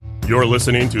You're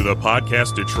listening to the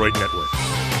Podcast Detroit Network.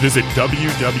 Visit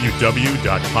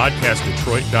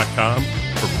www.podcastdetroit.com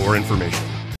for more information.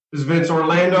 This is Vince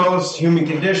Orlando's Human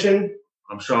Condition.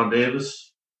 I'm Sean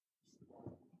Davis.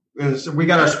 And so we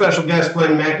got our special guest,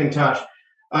 Glenn McIntosh.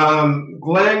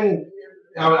 Glenn,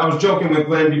 I was joking with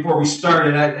Glenn before we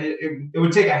started. It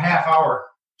would take a half hour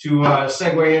to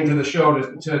segue into the show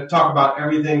to talk about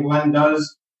everything Glenn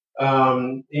does.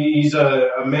 He's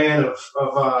a man of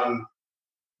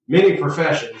many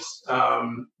professions.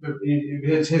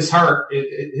 His heart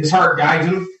guides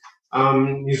him.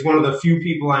 He's one of the few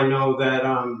people I know that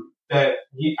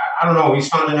he's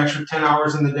found an extra 10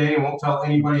 hours in the day and won't tell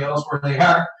anybody else where they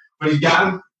are, but he's got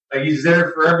them. Like, he's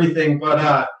there for everything.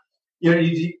 But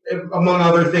among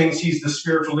other things, he's the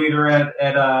spiritual leader at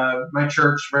my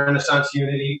church, Renaissance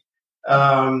Unity,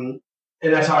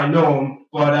 and that's how I know him.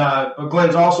 But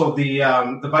Glenn's also the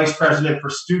vice president for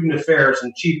student affairs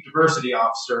and chief diversity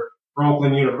officer for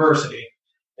Oakland University.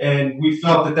 And we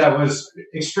felt that was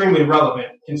extremely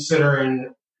relevant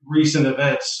considering recent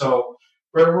events. So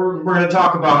we're going to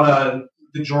talk about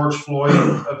the George Floyd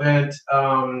event,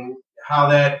 how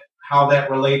that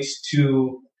relates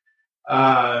to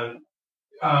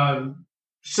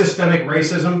systemic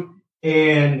racism,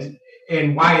 and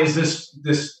why is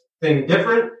this thing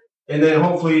different? And then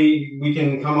hopefully we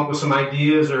can come up with some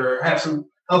ideas or have some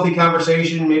healthy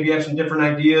conversation, maybe have some different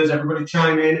ideas. Everybody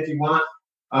chime in if you want.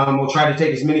 We'll try to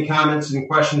take as many comments and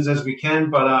questions as we can,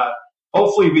 but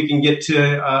hopefully we can get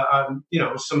to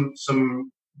some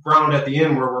ground at the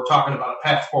end where we're talking about a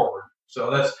path forward. So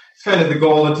that's kind of the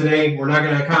goal of today. We're not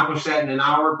going to accomplish that in an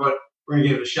hour, but we're going to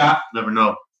give it a shot. Never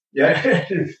know. Yeah.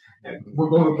 We're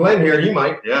going with Glenn here. You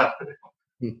might. Yeah.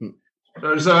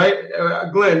 So,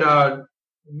 Glenn,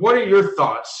 what are your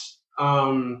thoughts?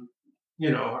 I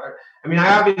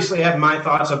obviously have my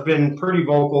thoughts. I've been pretty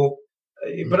vocal,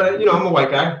 but I'm a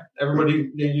white guy. Everybody,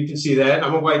 you can see that.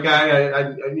 I'm a white guy.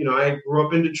 I grew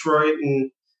up in Detroit,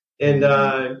 and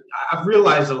I've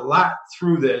realized a lot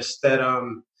through this that,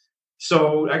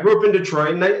 so I grew up in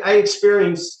Detroit, and I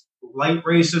experienced light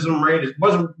racism, right? It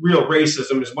wasn't real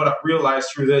racism is what I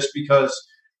realized through this, because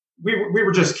we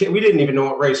were just kids. We didn't even know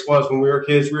what race was when we were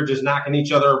kids. We were just knocking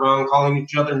each other around, calling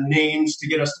each other names to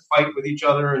get us to fight with each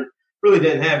other, and really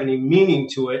didn't have any meaning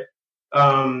to it.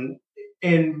 And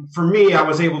for me, I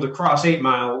was able to cross 8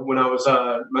 Mile when I was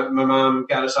my mom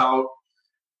got us out.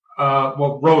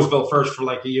 Roseville first for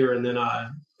like a year, and then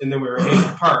we were at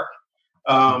Hazel Park.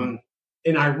 And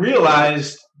I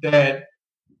realized that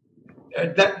I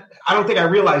don't think I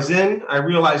realized then. I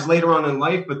realized later on in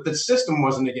life, but the system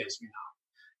wasn't against me now.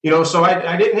 So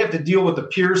I didn't have to deal with the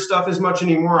peer stuff as much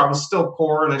anymore. I was still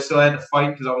poor, and I still had to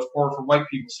fight because I was poor for white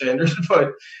people standards.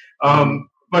 But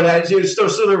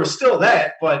there was still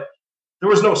that, but there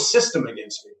was no system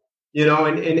against me. And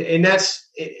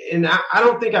I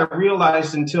don't think I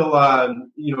realized until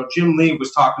Jim Lee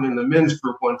was talking in the men's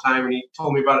group one time, and he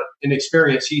told me about an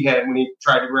experience he had when he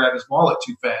tried to grab his wallet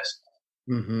too fast.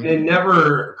 Mm-hmm. It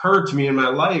never occurred to me in my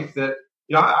life that,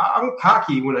 I'm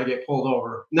cocky when I get pulled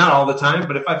over. Not all the time,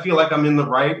 but if I feel like I'm in the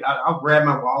right, I'll grab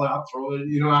my wallet, I'll throw it.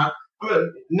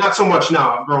 Not so much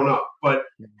now. I've grown up, but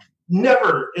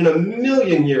never in a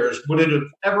million years would it have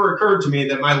ever occurred to me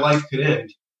that my life could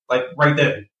end, like right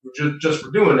then, just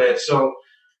for doing that. So,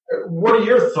 what are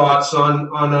your thoughts on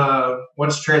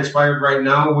what's transpired right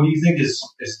now? What do you think is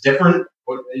different?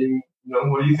 What do you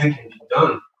think can be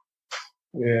done?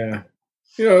 Yeah.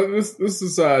 This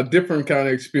is a different kind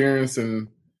of experience, and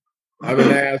I've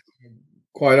been asked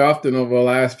quite often over the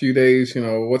last few days,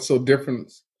 what's so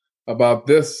different about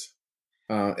this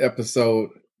episode?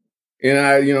 And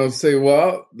I, say,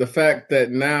 well, the fact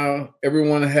that now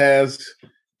everyone has,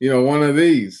 one of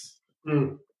these,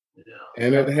 and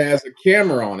it has a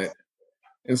camera on it.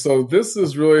 And so this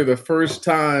is really the first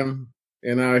time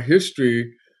in our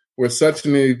history where such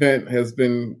an event has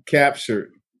been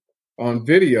captured on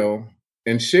video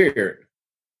and shared.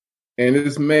 And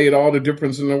it's made all the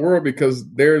difference in the world, because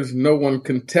there's no one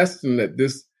contesting that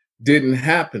this didn't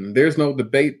happen. There's no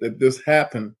debate that this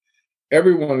happened.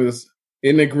 Everyone is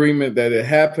in agreement that it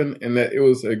happened and that it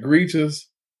was egregious,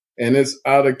 and it's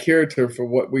out of character for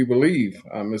what we believe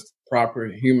is proper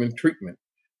human treatment.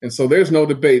 And so there's no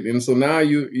debate. And so now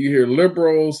you hear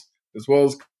liberals as well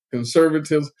as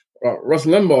conservatives. Rush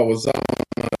Limbaugh was on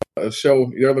a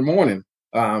show the other morning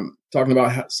talking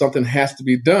about how something has to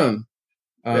be done.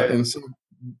 And so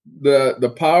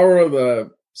the power of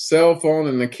the cell phone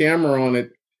and the camera on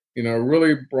it,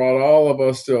 really brought all of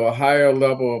us to a higher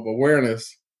level of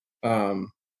awareness. And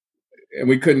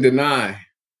we couldn't deny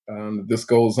this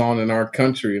goes on in our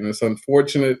country. And it's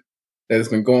unfortunate that has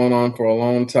been going on for a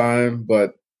long time.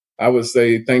 But I would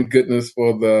say thank goodness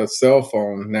for the cell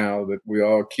phone now that we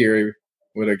all carry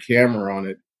with a camera on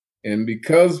it. And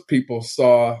because people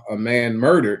saw a man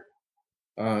murdered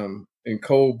in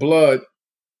cold blood,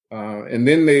 and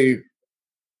then they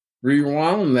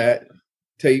rewound that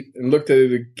tape and looked at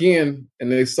it again, and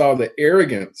they saw the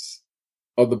arrogance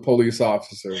of the police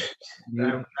officer.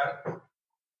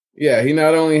 Yeah, he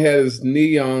not only had his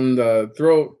knee on the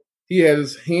throat, he had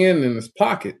his hand in his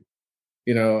pocket,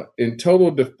 in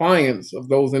total defiance of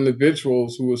those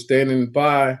individuals who were standing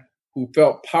by, who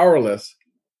felt powerless,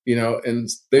 and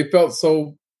they felt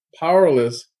so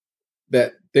powerless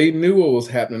that they knew what was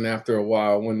happening after a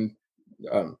while. When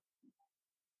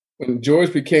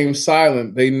George became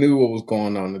silent, they knew what was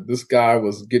going on, that this guy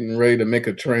was getting ready to make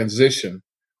a transition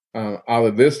out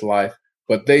of this life,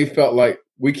 but they felt like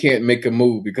we can't make a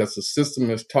move because the system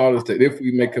has taught us that if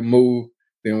we make a move,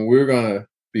 then we're going to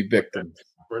be victims.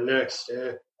 We're next,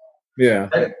 yeah. Yeah.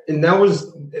 And that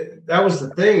was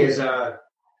the thing is I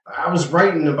was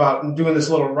writing about doing this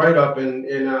little write-up and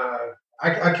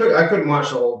I couldn't watch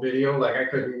the whole video. Like I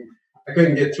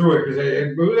couldn't get through it because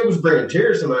it was bringing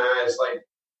tears to my eyes. Like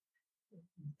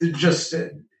it just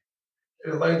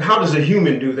like how does a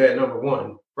human do that? Number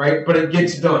one, right? But it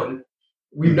gets done.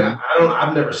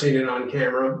 I've never seen it on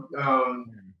camera.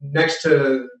 Next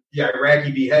to the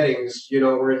Iraqi beheadings,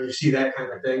 where you see that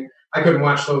kind of thing. I couldn't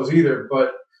watch those either.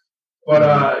 But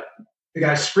the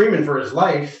guy's screaming for his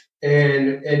life,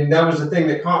 and that was the thing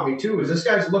that caught me too. Is this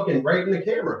guy's looking right in the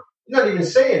camera? He's not even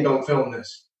saying don't film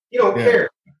this. You don't care.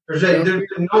 There's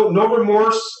no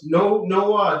remorse, no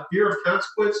fear of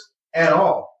consequence at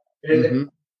all. And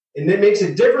it makes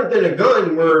it different than a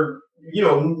gun where,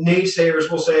 naysayers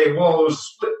will say, well, it was a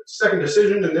split-second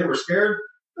decision and they were scared.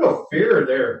 No fear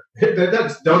there.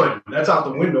 That's done. That's out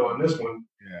the window on this one.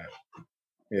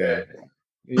 Yeah.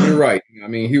 You're right. I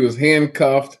mean, he was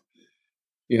handcuffed.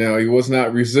 He was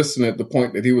not resisting at the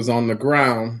point that he was on the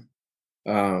ground.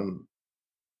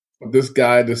 This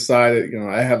guy decided,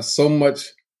 I have so much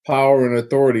power and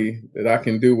authority that I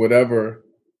can do whatever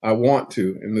I want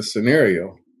to in this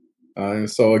scenario. And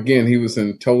so, again, he was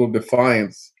in total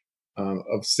defiance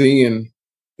of seeing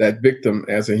that victim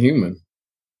as a human.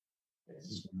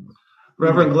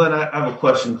 Reverend Glenn, I have a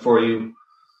question for you.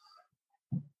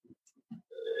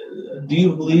 Do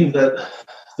you believe that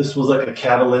this was like a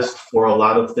catalyst for a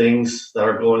lot of things that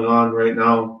are going on right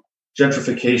now?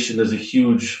 Gentrification is a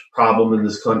huge problem in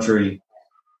this country.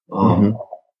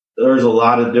 There's a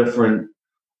lot of different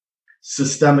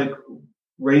systemic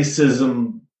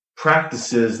racism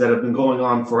practices that have been going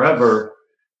on forever.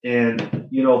 And,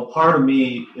 part of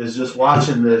me is just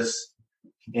watching this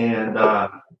and,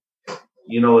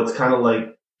 it's kind of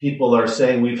like people are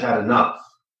saying we've had enough.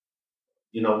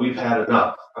 We've had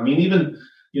enough. I mean, even,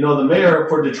 the mayor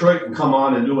for Detroit can come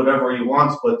on and do whatever he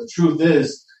wants, but the truth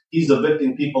is he's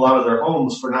evicting people out of their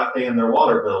homes for not paying their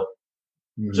water bill,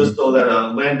 just so that a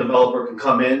land developer can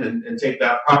come in and take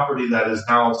that property that is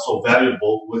now so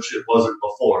valuable, which it wasn't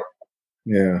before.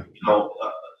 Yeah.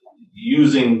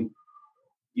 Using,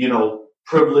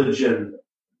 privilege and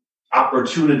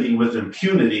opportunity with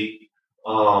impunity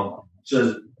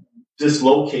to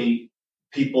dislocate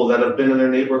people that have been in their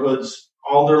neighborhoods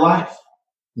all their life.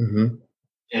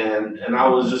 And I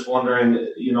was just wondering,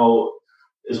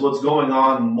 is what's going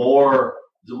on more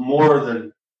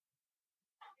than,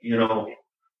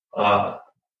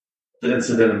 the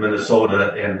incident in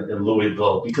Minnesota and in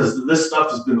Louisville, because this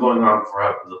stuff has been going on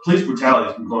forever. The police brutality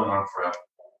has been going on forever.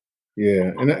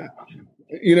 Yeah. And,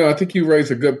 I think you raise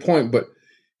a good point, but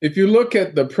if you look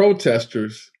at the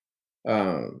protesters,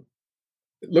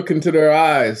 look into their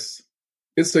eyes,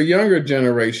 it's a younger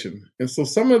generation. And so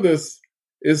some of this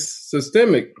is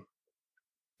systemic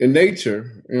in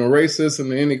nature,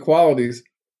 racism and inequalities,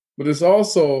 but it's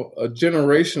also a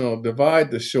generational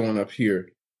divide that's showing up here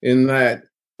in that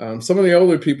some of the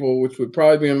older people, which would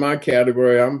probably be in my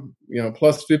category, I'm,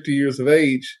 plus 50 years of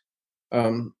age.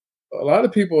 A lot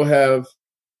of people have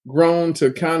grown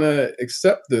to kind of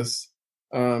accept this.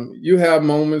 You have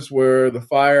moments where the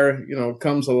fire,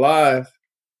 comes alive,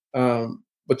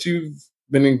 but you've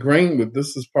been ingrained with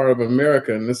this is part of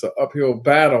America and it's an uphill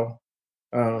battle.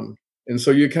 And so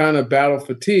you're kind of battle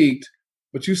fatigued,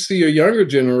 but you see a younger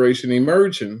generation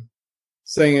emerging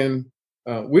saying,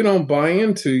 we don't buy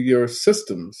into your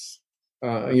systems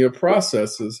and your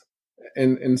processes.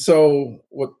 And so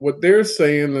what they're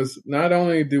saying is not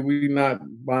only do we not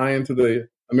buy into the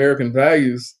American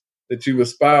values that you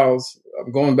espouse,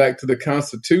 going back to the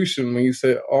Constitution, when you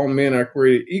said all men are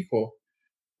created equal,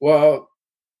 well,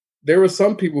 there were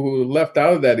some people who were left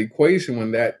out of that equation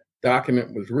when that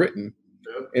document was written.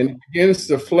 And it begins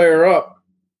to flare up,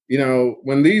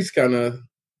 when these kind of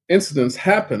incidents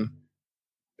happen,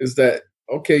 is that,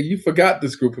 okay, you forgot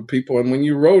this group of people. And when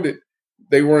you wrote it,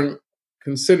 they weren't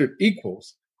considered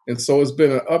equals. And so it's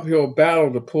been an uphill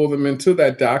battle to pull them into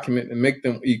that document and make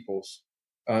them equals.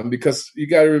 Because you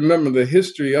got to remember the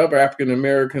history of African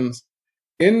Americans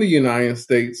in the United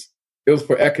States, it was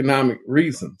for economic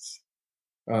reasons.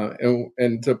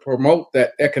 And to promote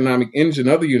that economic engine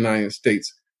of the United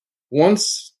States.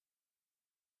 Once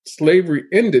slavery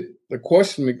ended, the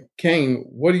question became,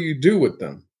 what do you do with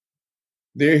them?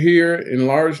 They're here in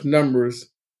large numbers.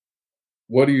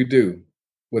 What do you do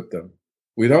with them?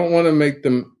 We don't want to make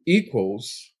them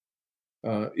equals,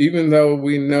 even though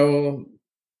we know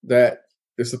that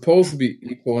they're supposed to be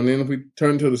equal. And then if we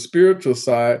turn to the spiritual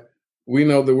side, we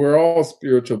know that we're all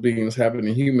spiritual beings having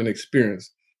a human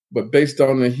experience. But based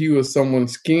on the hue of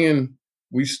someone's skin,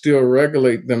 we still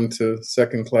regulate them to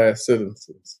second-class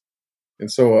citizens. And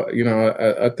so,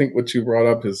 I think what you brought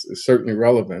up is certainly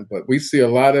relevant. But we see a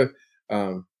lot of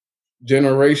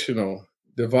generational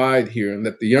divide here, and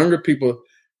that the younger people,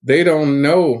 they don't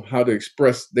know how to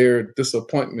express their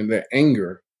disappointment, their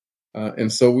anger.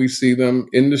 And so we see them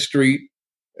in the street,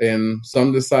 and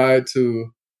some decide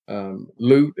to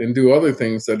loot and do other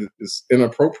things that is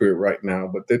inappropriate right now.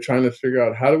 But they're trying to figure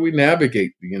out, how do we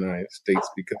navigate the United States?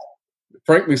 Because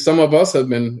frankly, some of us have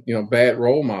been, bad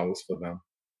role models for them.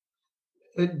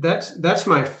 That's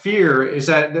my fear, is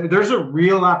that there's a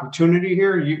real opportunity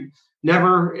here. You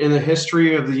never in the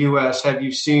history of the U.S. have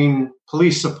you seen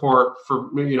police support for,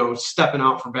 stepping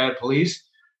out for bad police,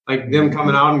 like them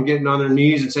coming out and getting on their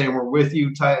knees and saying, we're with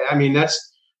you. I mean,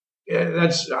 that's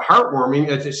heartwarming.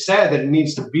 It's sad that it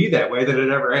needs to be that way, that it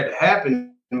ever had to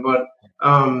happen. But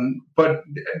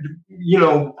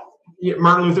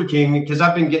Martin Luther King, because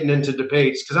I've been getting into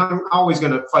debates, because I'm always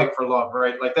going to fight for love,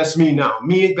 right? Like, that's me now.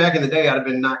 Me back in the day, I'd have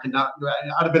been out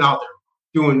there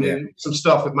doing some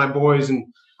stuff with my boys, and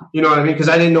you know what I mean? Because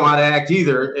I didn't know how to act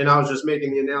either. And I was just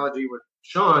making the analogy with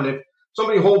Sean. If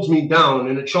somebody holds me down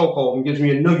in a chokehold and gives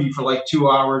me a noogie for like 2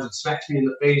 hours and smacks me in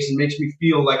the face and makes me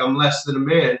feel like I'm less than a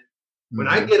man, when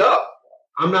I get up,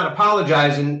 I'm not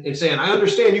apologizing and saying, I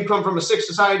understand you come from a sick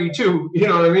society too. You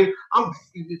know what I mean?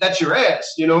 That's your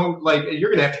ass, like, you're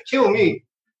going to have to kill me,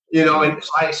 and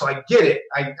so I get it.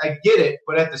 I get it.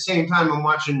 But at the same time, I'm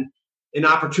watching an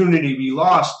opportunity be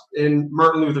lost. And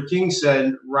Martin Luther King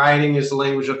said, rioting is the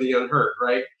language of the unheard,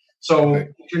 right? So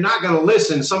if you're not going to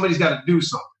listen, somebody's got to do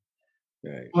something.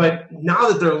 Right. But now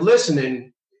that they're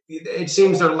listening, it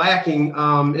seems they're lacking,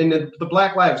 and the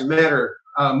Black Lives Matter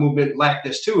movement lacked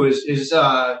this too, is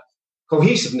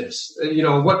cohesiveness.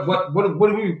 What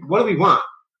do we want?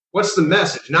 What's the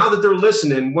message? Now that they're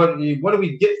listening, what do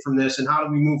we get from this, and how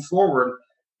do we move forward?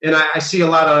 And I see a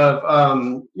lot of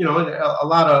a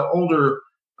lot of older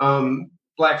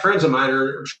Black friends of mine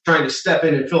are trying to step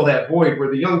in and fill that void, where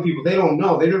the young people, they don't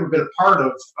know, they've never been a part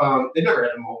of, they never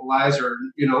had to mobilize, or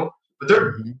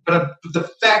but the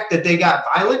fact that they got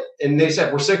violent and they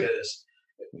said, we're sick of this.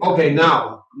 Okay,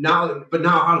 now how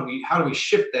do we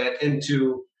shift that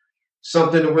into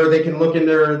something where they can look in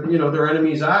their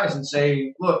enemy's eyes and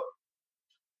say, look,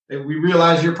 we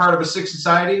realize you're part of a sick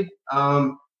society.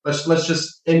 Let's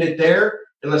just end it there,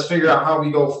 and let's figure out how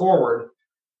we go forward.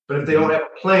 But if they don't have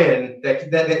a plan,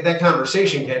 that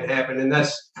conversation can't happen. And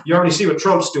you already see what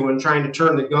Trump's doing, trying to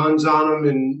turn the guns on them,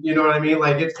 and you know what I mean?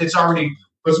 Like, it's already,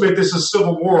 let's make this a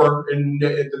civil war, and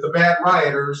the bad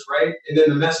rioters, right? And then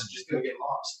the message is going to get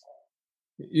lost.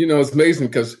 It's amazing,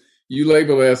 because you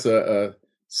label it as a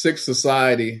sick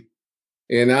society,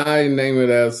 and I name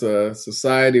it as a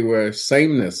society where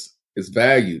sameness is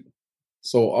valued.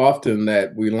 So often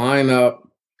that we line up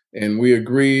and we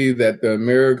agree that the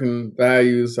American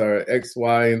values are X,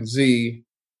 Y, and Z,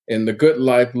 and the good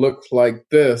life looks like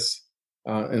this.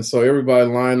 And so everybody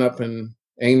line up and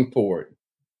aim for it.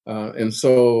 And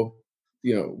so,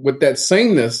 with that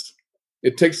sameness,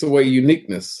 it takes away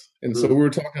uniqueness. And so we were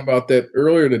talking about that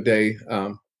earlier today.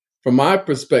 From my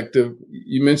perspective,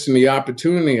 you mentioned the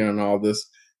opportunity on all this.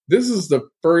 This is the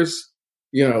first,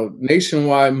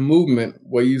 nationwide movement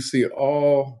where you see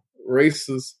all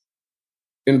races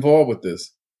involved with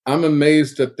this. I'm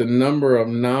amazed at the number of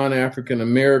non-African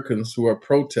Americans who are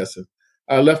protesting.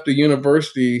 I left the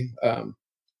university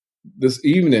this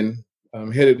evening,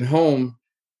 headed home,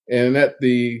 and at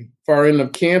the far end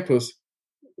of campus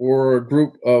were a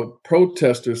group of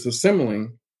protesters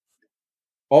assembling.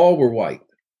 All were white,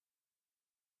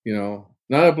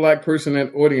 not a Black person in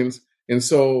that audience. And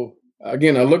so,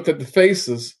 again, I looked at the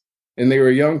faces, and they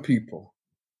were young people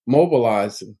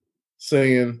mobilizing,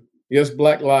 saying, yes,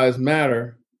 Black Lives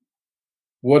Matter,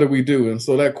 what do we do? And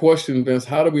so that question, Vince,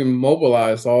 how do we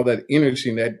mobilize all that energy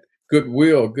and that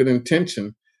goodwill, good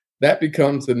intention? That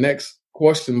becomes the next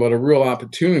question, but a real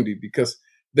opportunity, because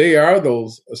they are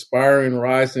those aspiring,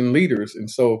 rising leaders. And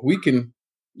so if we can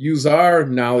use our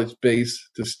knowledge base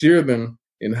to steer them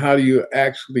in how do you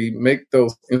actually make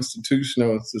those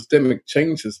institutional and systemic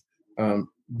changes,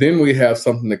 then we have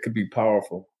something that could be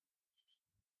powerful.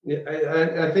 Yeah,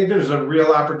 I think there's a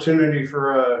real opportunity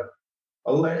for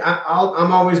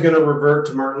I'm always going to revert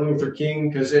to Martin Luther King,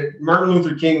 because Martin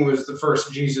Luther King was the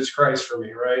first Jesus Christ for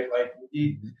me, right? Like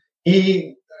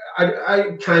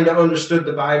I kind of understood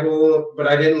the Bible, but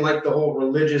I didn't like the whole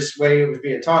religious way it was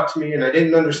being taught to me, and I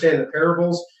didn't understand the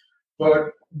parables.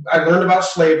 But I learned about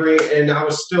slavery, and I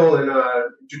was still in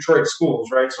Detroit schools,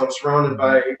 right? So I'm surrounded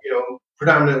by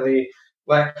predominantly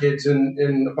Black kids,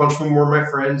 and a bunch of them were my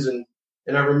friends, and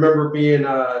I remember being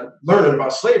learning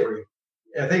about slavery.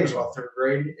 I think it was about third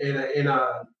grade, and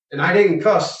I didn't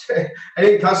cuss. I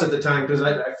didn't cuss at the time because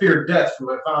I feared death from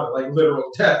my father, like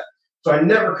literal death. So I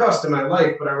never cussed in my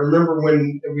life. But I remember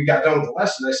when we got done with the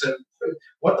lesson, I said,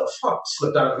 "What the fuck?"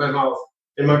 slipped out of my mouth.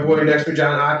 And my boy next to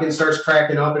John Hopkins starts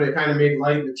cracking up, and it kind of made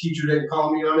light. The teacher didn't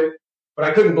call me on it, but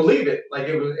I couldn't believe it. Like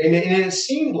it was, and it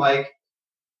seemed like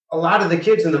a lot of the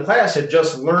kids in the class had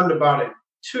just learned about it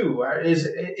too. Is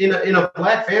in a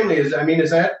Black family? Is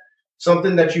that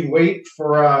something that you wait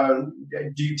for?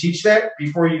 Do you teach that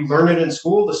before you learn it in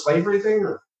school, the slavery thing,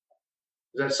 or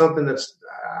is that something that's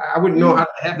I wouldn't know how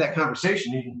to have that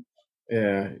conversation even?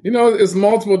 Yeah, it's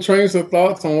multiple trains of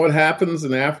thoughts on what happens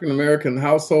in the African American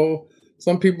household.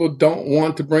 Some people don't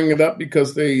want to bring it up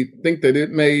because they think that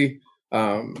it may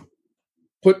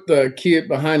put the kid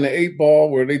behind the 8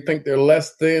 ball where they think they're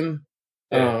less than.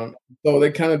 Yeah. So they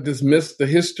kind of dismiss the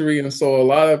history. And so a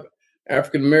lot of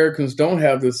African Americans don't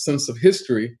have this sense of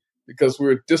history because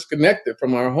we're disconnected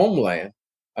from our homeland.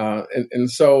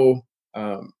 So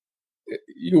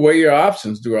you weigh your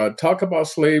options. Do I talk about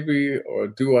slavery or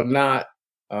do I not?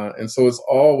 And so it's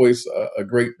always a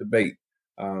great debate.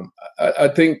 I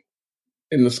think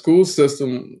in the school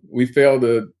system, we fail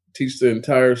to teach the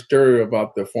entire story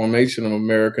about the formation of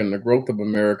America and the growth of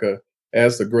America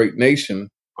as a great nation,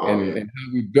 and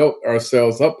how we built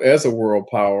ourselves up as a world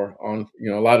power on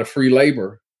a lot of free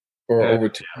labor for over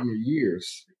 200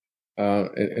 years.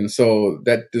 And so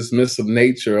that dismissive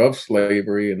nature of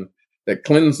slavery and that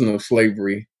cleansing of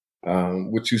slavery,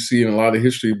 which you see in a lot of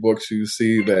history books, you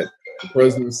see that the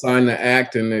president signed the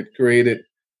act and it created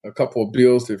a couple of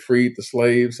bills that freed the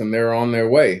slaves, and they're on their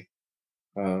way.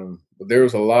 But there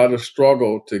was a lot of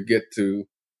struggle to get to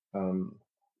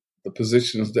the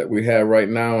positions that we have right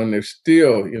now, and there's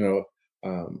still,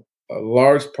 a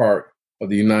large part of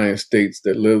the United States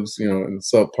that lives, in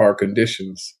subpar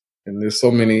conditions, and there's so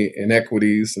many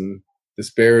inequities and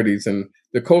disparities, and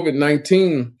the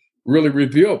COVID-19 really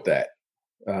revealed that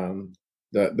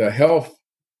the health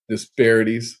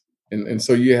disparities. And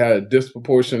so you had a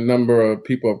disproportionate number of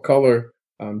people of color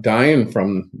dying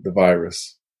from the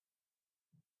virus.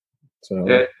 So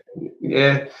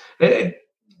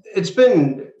it's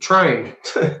been trying.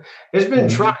 It's been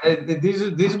trying.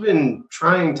 These have been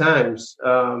trying times.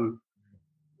 And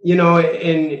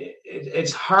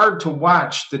it's hard to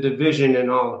watch the division in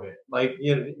all of it. Like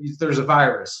there's a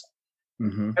virus.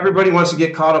 Mm-hmm. Everybody wants to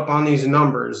get caught up on these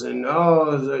numbers, and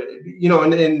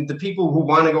and the people who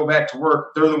want to go back to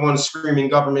work, they're the ones screaming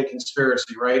government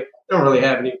conspiracy, right? They don't really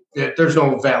have any. There's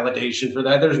no validation for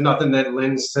that. There's nothing that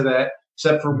lends to that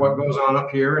except for what goes on up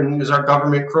here. And is our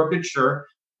government crooked? Sure.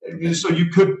 So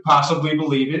you could possibly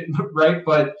believe it, right?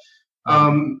 But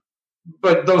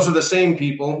those are the same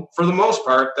people, for the most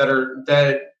part, that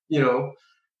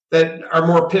are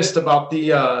more pissed about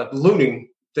the looting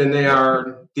than they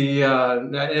are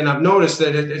and I've noticed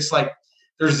that it's like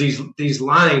there's these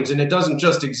lines, and it doesn't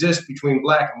just exist between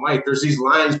Black and white. There's these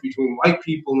lines between white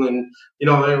people, and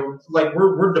like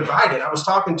we're divided. I was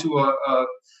talking to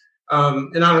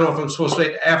and I don't know if I'm supposed to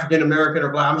say African American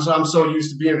or Black. I'm so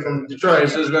used to being from Detroit. It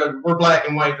says we're Black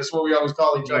and white. That's what we always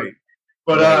call each other.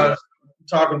 But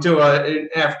talking to an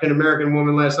African American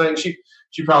woman last night, and she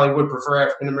probably would prefer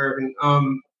African American.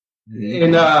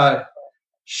 And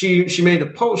she made a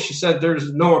post. She said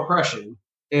there's no oppression,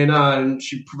 and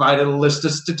she provided a list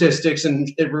of statistics. And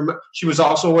she was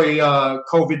also a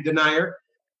COVID denier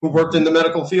who worked in the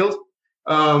medical field.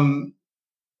 I'm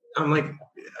like,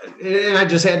 and I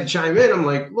just had to chime in. I'm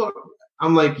like, look,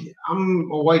 I'm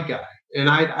a white guy, and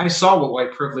I saw what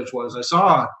white privilege was. I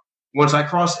saw once I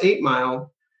crossed 8 Mile.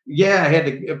 Yeah, I had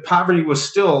to. Poverty was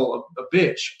still a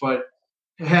bitch, but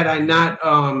had I not,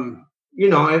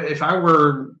 if I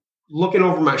were, looking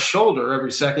over my shoulder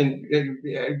every second,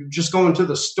 just going to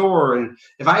the store. And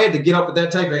if I had to get up with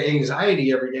that type of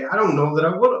anxiety every day, I don't know that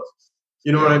I would have.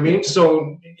 You know what I mean?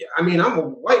 So, I mean, I'm a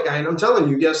white guy, and I'm telling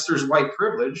you, yes, there's white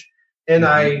privilege, and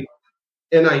I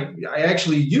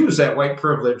actually use that white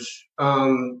privilege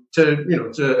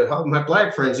to help my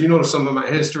black friends. You know, some of my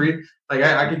history, like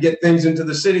I could get things into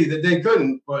the city that they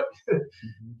couldn't, but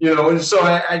and so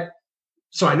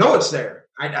I know it's there.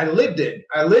 I lived it.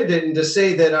 And to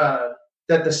say that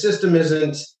the system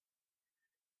isn't,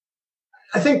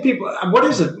 I think people, what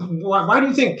is it? Why do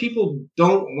you think people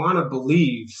don't want to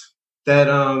believe that,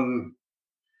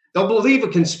 they'll believe a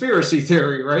conspiracy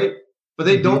theory, right? But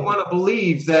they don't want to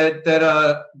believe that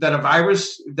a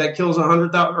virus that kills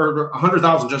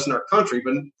 100,000 just in our country,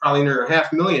 but probably near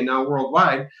 500,000 now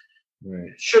worldwide,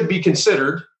 should be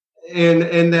considered,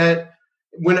 and that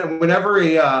whenever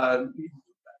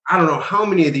I don't know how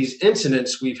many of these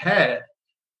incidents we've had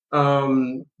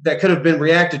that could have been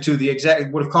reacted to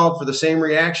would have called for the same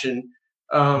reaction,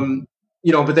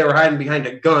 but they were hiding behind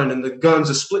a gun, and the gun's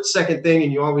a split second thing,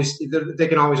 and they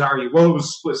can always argue, well, it was a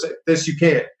split second. This you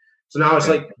can't. So now it's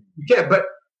like, you can't. But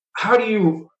how do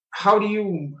you?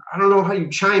 I don't know how you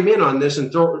chime in on this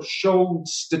and show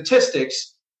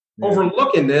statistics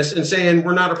overlooking this and saying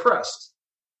we're not oppressed.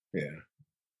 Yeah.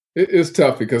 It's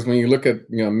tough because when you look at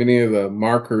many of the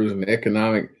markers and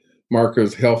economic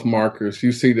markers, health markers,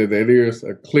 you see that there is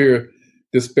a clear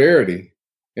disparity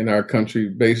in our country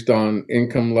based on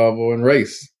income level and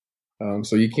race.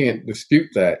 So you can't dispute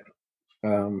that.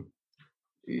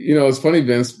 It's funny,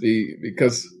 Vince,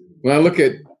 because when I look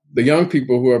at the young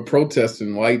people who are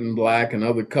protesting, white and black and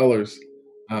other colors,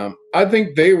 I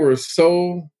think they were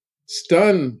so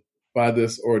stunned by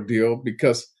this ordeal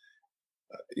because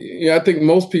I think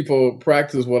most people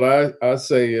practice what I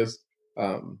say is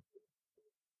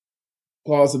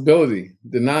plausibility,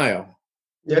 denial.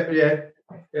 Yeah.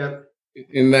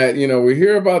 In that, we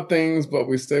hear about things, but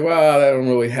we say, well, that don't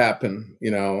really happen.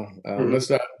 That's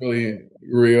not really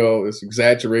real. It's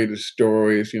exaggerated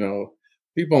stories.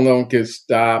 People don't get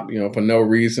stopped, for no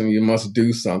reason. You must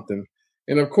do something.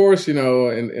 And of course,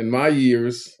 in my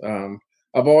years,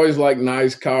 I've always liked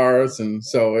nice cars. And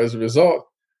so as a result,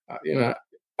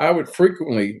 I would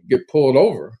frequently get pulled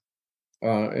over.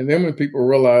 And then when people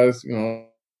realize,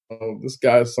 this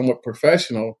guy is somewhat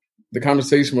professional, the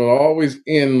conversation will always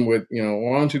end with,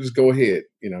 why don't you just go ahead,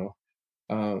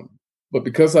 But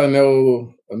because I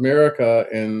know America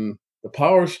and the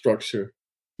power structure,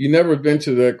 you never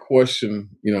venture that question,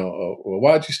 well,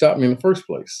 why'd you stop me in the first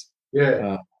place?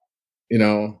 Yeah.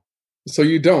 So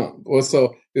you don't. Well,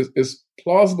 so it's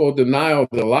plausible denial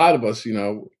that a lot of us,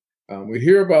 we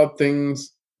hear about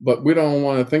things, but we don't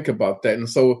want to think about that. And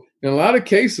so in a lot of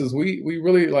cases, we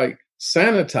really like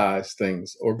sanitize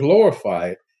things or glorify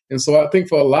it. And so I think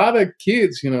for a lot of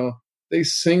kids, they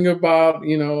sing about,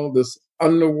 this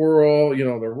underworld,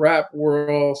 the rap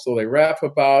world. So they rap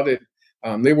about it.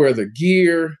 They wear the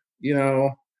gear,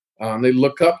 they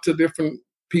look up to different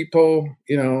people,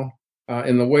 in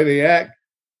the way they act.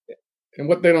 And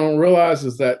what they don't realize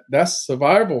is that that's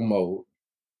survival mode,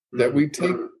 that we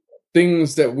take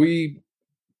things that we've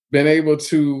been able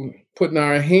to put in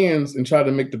our hands and try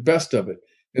to make the best of it.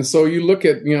 And so you look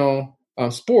at,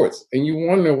 sports, and you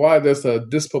wonder why there's a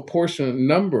disproportionate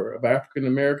number of African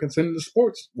Americans in the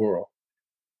sports world.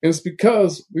 And it's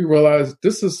because we realize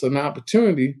this is an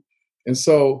opportunity. And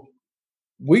so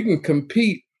we can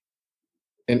compete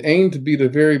and aim to be the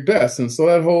very best. And so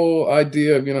that whole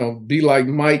idea of, be like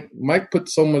Mike put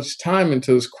so much time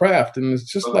into his craft. And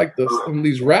it's just like some of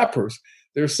these rappers,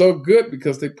 they're so good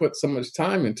because they put so much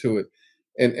time into it.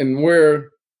 And where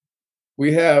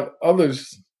we have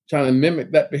others trying to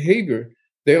mimic that behavior,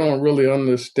 they don't really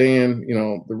understand,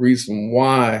 the reason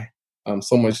why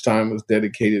so much time was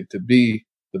dedicated to be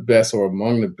the best or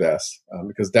among the best,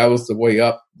 because that was the way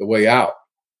up, the way out.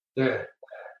 Yeah.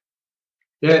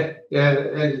 And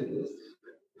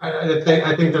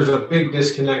I think there's a big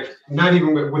disconnect. Not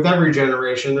even with every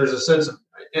generation, there's a sense of,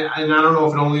 and I don't know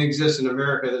if it only exists in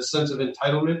America, the sense of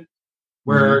entitlement,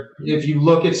 where if you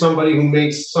look at somebody who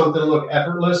makes something look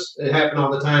effortless, it happened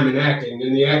all the time in acting.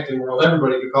 In the acting world,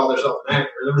 everybody could call themselves an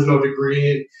actor. There was no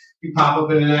degree. You pop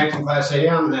up in an acting class, say,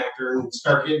 yeah, I'm an actor, and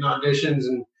start getting auditions.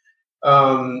 And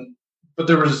but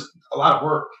there was a lot of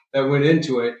work that went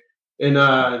into it.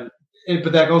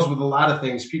 But that goes with a lot of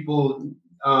things. People,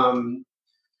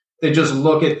 they just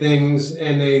look at things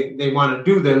and they want to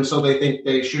do them, so they think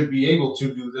they should be able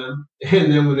to do them.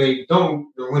 And then when they don't,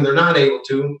 or when they're not able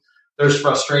to, there's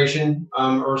frustration,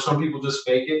 or some people just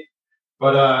fake it.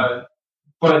 But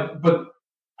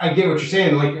I get what you're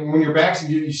saying. Like when you're back,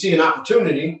 you see an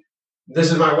opportunity,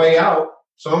 this is my way out.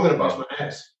 So I'm going to bust my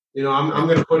ass. You know, I'm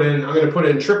going to put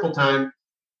in triple time.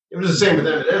 It was the same with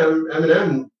Eminem.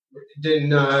 Eminem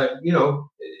didn't,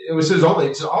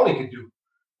 it's all he could do.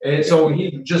 And so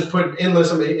he just put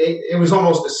endless, it was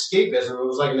almost escapism. It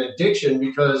was like an addiction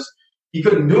because he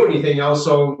couldn't do anything else.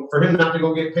 So for him not to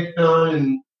go get picked on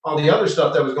and all the other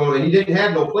stuff that was going on, he didn't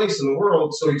have no place in the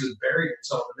world. So he just buried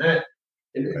himself in that.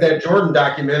 And that Jordan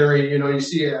documentary, you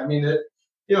see it. I mean,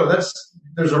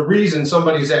 there's a reason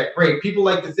somebody's that great. People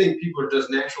like to think people are just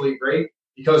naturally great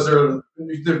because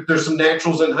there's some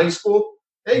naturals in high school.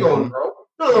 They going pro.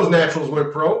 None of those naturals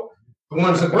went pro. The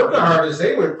ones that worked the hardest,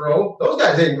 they went pro. Those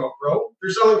guys didn't go pro.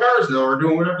 They're selling cars now or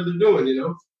doing whatever they're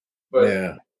doing,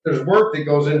 But there's work that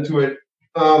goes into it.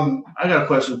 I got a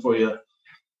question for you.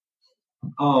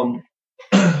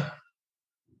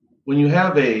 When you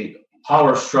have a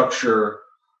power structure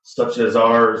such as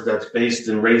ours that's based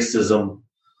in racism,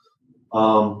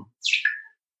 I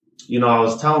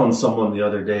was telling someone the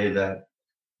other day that,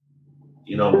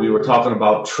 we were talking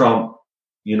about Trump,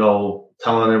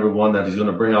 telling everyone that he's going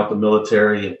to bring out the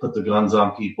military and put the guns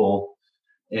on people.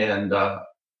 And,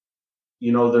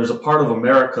 there's a part of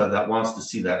America that wants to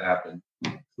see that happen.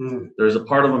 Mm. There's a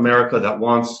part of America that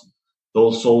wants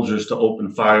those soldiers to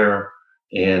open fire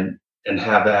and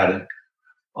have at it.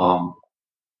 I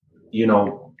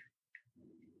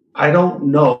don't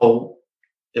know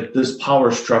if this power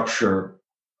structure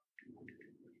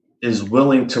is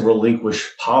willing to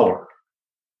relinquish power.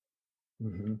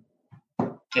 Mm-hmm.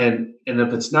 And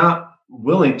if it's not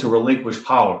willing to relinquish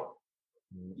power,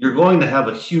 you're going to have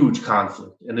a huge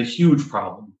conflict and a huge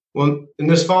problem. Well, and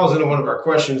this falls into one of our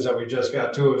questions that we just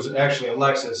got to. It was actually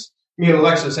Alexis. Me and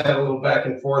Alexis had a little back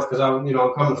and forth because I'm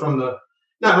coming from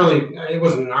not really, it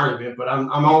wasn't an argument, but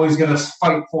I'm always going to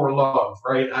fight for love,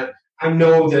 right? I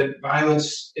know that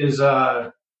violence is,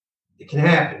 it can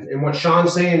happen. And what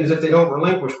Sean's saying is if they don't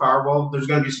relinquish power, well, there's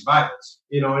going to be some violence,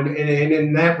 and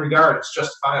in that regard, it's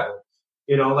justifiable.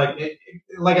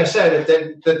 Like I said,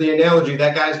 the analogy,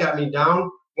 that guy's got me down.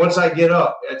 Once I get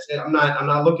up, I'm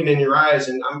not looking in your eyes,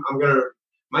 and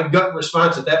my gut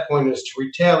response at that point is to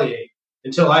retaliate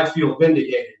until I feel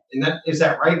vindicated. And is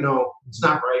that right? No, it's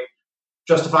not right.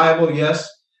 Justifiable, yes.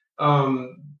 But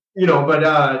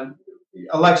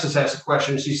Alexis asked a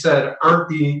question. She said, "Aren't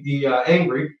the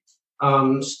angry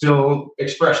still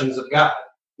expressions of God?"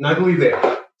 And I believe they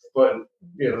are. But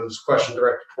this question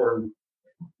directed toward,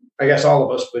 I guess, all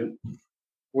of us. But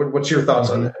what's your thoughts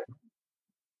on that?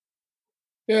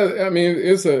 Yeah, I mean, it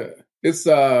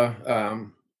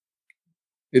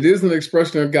is an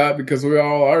expression of God because we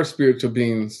all are spiritual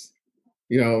beings,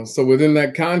 so within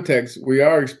that context, we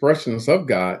are expressions of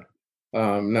God.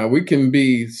 Now we can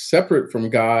be separate from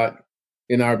God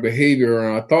in our behavior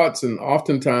and our thoughts. And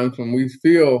oftentimes when we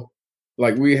feel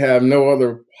like we have no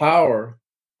other power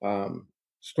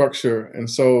structure, and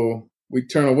so we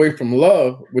turn away from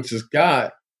love, which is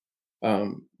God,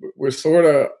 we're sort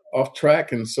of off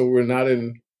track. And so we're not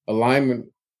in alignment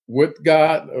with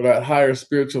God or that higher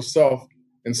spiritual self.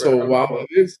 And so while it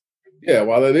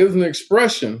is an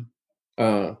expression,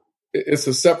 it's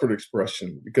a separate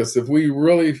expression, because if we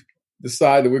really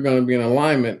decide that we're going to be in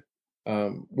alignment,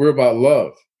 we're about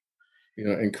love,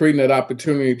 and creating that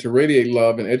opportunity to radiate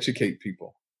love and educate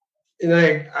people. And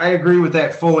I agree with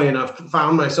that fully. And I've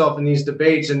found myself in these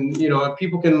debates, and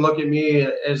people can look at me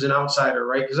as an outsider,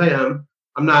 right? Because I am.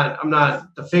 I'm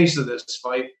not the face of this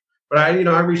fight, but I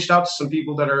reached out to some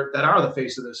people that are the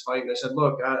face of this fight, and I said,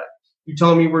 look, you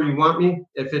tell me where you want me.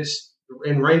 If it's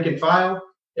in rank and file,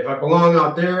 if I belong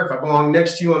out there, if I belong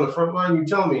next to you on the front line, you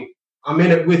tell me. I'm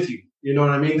in it with you. You know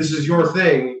what I mean? This is your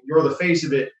thing. You're the face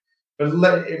of it. But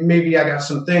maybe I got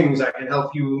some things I can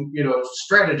help you,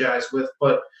 strategize with.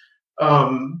 But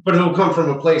it'll come from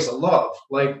a place of love.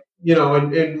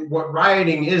 And what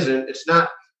rioting isn't, it's not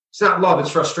love,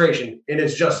 it's frustration, and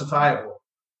it's justifiable.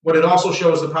 What it also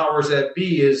shows the powers that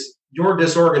be is you're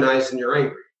disorganized and you're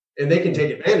angry, and they can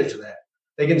take advantage of that.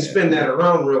 They can spin that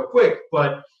around real quick.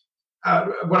 But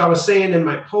what I was saying in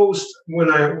my post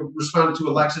when I responded to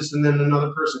Alexis and then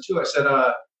another person too, I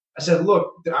said,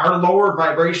 look, our lower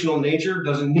vibrational nature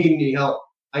doesn't need any help.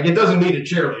 It doesn't need a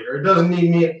cheerleader. It doesn't need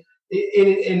me.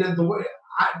 In the way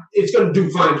it's going to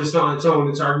do fine just on its own.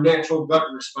 It's our natural gut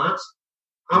response.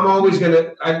 I'm always going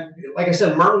to, like I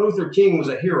said, Martin Luther King was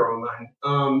a hero of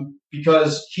mine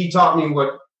because he taught me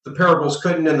what the parables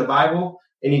couldn't in the Bible,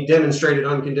 and he demonstrated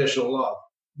unconditional love.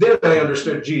 Then I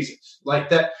understood Jesus like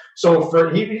that. So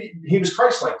he was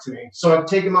Christ-like to me. So I've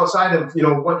taken him outside of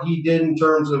what he did in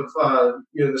terms of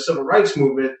the civil rights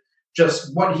movement.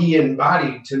 Just what he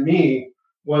embodied to me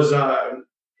was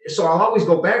so I'll always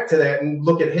go back to that and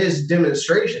look at his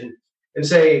demonstration and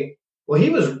say, well, he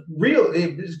was real,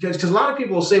 because a lot of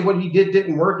people will say what he did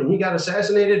didn't work and he got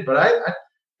assassinated, but I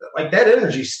like that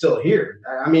energy's still here.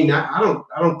 I mean, I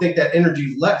don't think that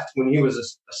energy left when he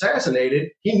was assassinated.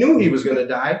 He knew he was going to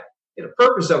die. He had a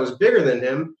purpose that was bigger than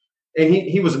him. And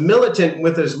he was militant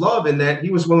with his love in that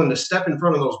he was willing to step in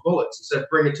front of those bullets and said,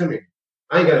 bring it to me.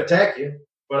 I ain't going to attack you,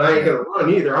 but I ain't going to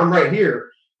run either. I'm right here.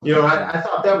 You know, I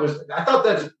thought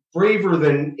that's braver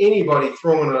than anybody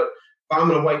throwing a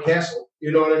bomb in a White Castle.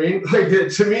 You know what I mean? Like,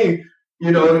 to me,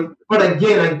 you know, but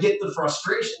again, I get the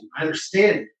frustration. I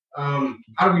understand it.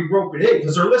 How do we rope it in?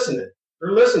 Because they're listening.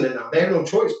 They're listening now. They have no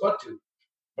choice but to.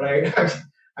 But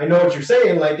I know what you're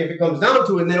saying. Like, if it comes down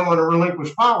to it and they don't want to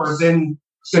relinquish power, then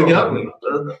it's going to get ugly.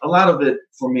 A lot of it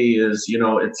for me is, you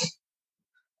know, it's,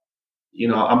 you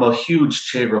know, I'm a huge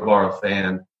Che Guevara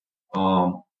fan.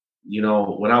 You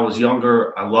know, when I was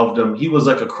younger, I loved him. He was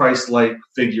like a Christ-like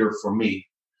figure for me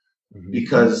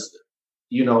because,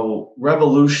 you know,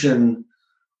 revolution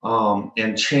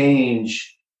and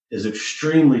change is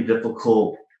extremely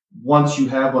difficult once you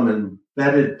have an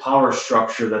embedded power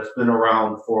structure that's been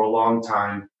around for a long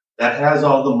time, that has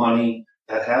all the money,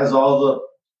 that has all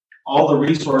the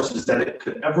resources that it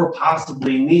could ever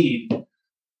possibly need.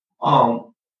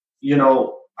 You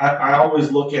know, I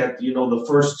always look at, you know, the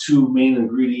first two main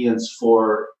ingredients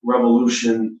for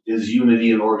revolution is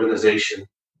unity and organization.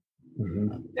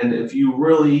 And if you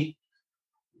really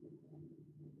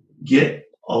get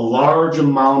a large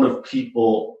amount of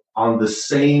people on the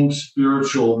same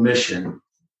spiritual mission,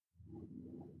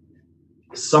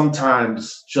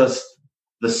 sometimes just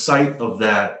the sight of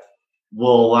that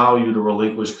will allow you to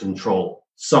relinquish control,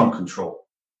 some control.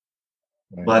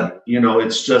 Right. But, you know,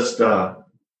 it's just,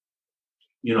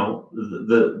 you know,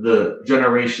 the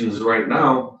generations right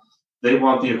now, they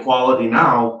want the equality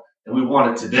now, and we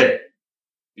want it today.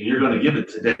 And you're going to give it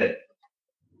today.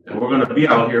 And we're going to be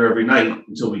out here every night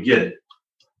until we get it.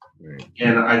 Right.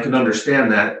 And I can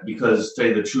understand that because, to tell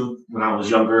you the truth, when I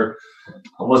was younger,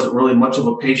 I wasn't really much of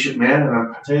a patient man.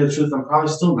 And I tell you the truth, I'm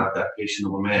probably still not that patient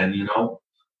of a man, you know.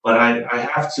 But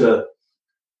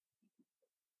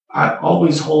I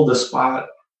always hold a spot,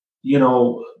 you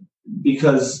know,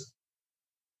 because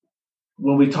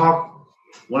when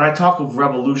I talk of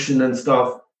revolution and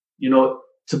stuff, you know,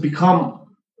 to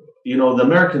become, you know, the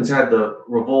Americans had to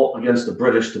revolt against the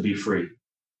British to be free.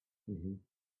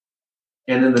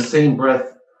 And in the same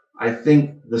breath, I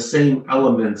think the same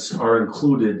elements are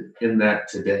included in that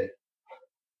today.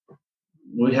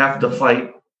 We have to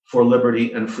fight for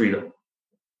liberty and freedom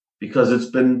because it's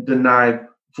been denied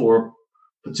for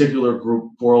a particular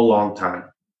group for a long time.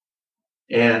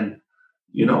 And,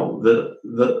 you know,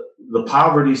 the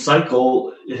poverty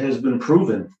cycle, it has been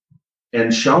proven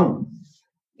and shown.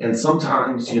 And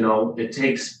sometimes, you know, it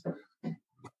takes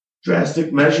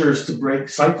drastic measures to break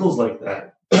cycles like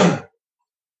that.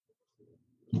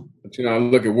 But, you know, I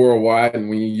look at worldwide, and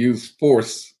when you use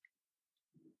force,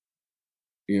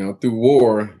 you know, through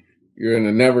war, you're in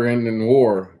a never-ending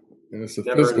war, and it's a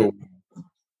physical war.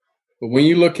 But when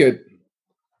you look at,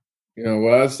 you know,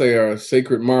 what I say are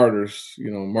sacred martyrs,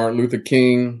 you know, Martin Luther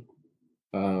King,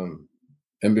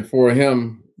 and before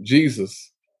him,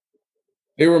 Jesus,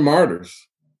 they were martyrs.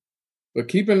 But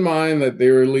keep in mind that they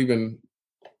were leaving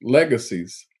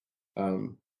legacies.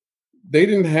 They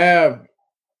didn't have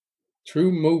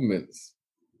true movements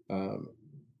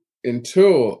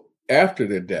until after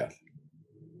their death.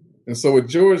 And so with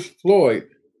George Floyd,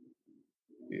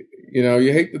 you know,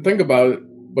 you hate to think about it,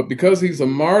 but because he's a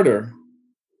martyr,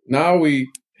 now we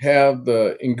have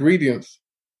the ingredients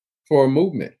for a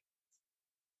movement.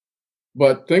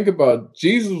 But think about it,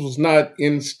 Jesus was not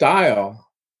in style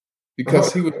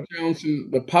because he was challenging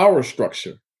the power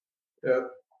structure. Yeah.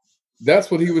 That's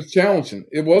what he was challenging.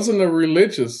 It wasn't a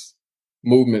religious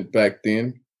movement back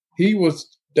then. He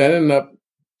was standing up,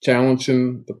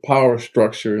 challenging the power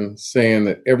structure and saying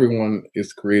that everyone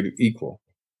is created equal.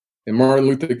 And Martin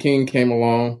Luther King came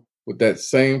along with that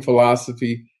same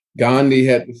philosophy. Gandhi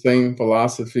had the same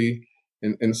philosophy.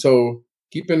 And so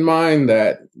keep in mind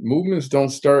that movements don't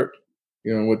start,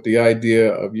 you know, with the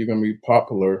idea of you're going to be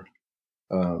popular.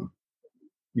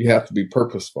 You have to be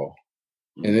purposeful.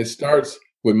 And it starts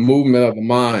with movement of the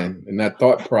mind and that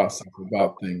thought process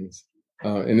about things.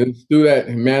 And it's through that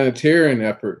humanitarian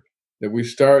effort that we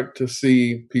start to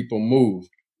see people move.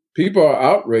 People are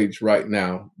outraged right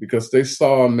now because they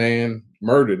saw a man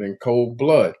murdered in cold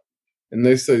blood. And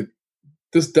they say,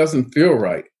 this doesn't feel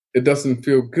right. It doesn't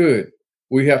feel good.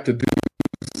 We have to do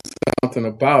something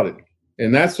about it.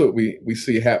 And that's what we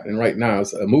see happening right now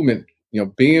is a movement, you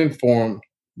know, being formed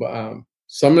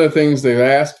some of the things they've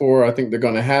asked for, I think they're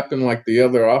going to happen. Like the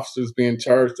other officers being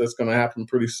charged, that's going to happen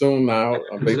pretty soon now.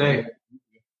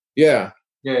 Yeah.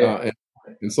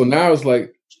 And so now it's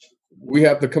like we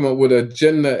have to come up with an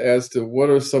agenda as to what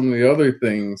are some of the other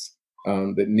things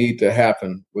that need to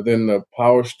happen within the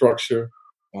power structure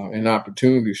and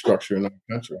opportunity structure in our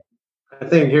country. I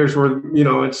think here's where,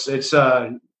 it's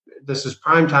this is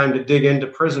prime time to dig into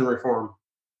prison reform.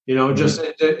 Just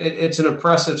it's an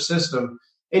oppressive system.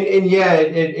 And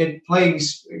it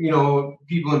plagues,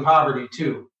 people in poverty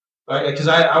too, right? Because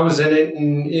I was in it,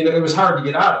 and it was hard to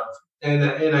get out of. And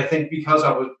I think because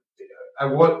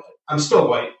I'm still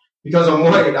white. Because I'm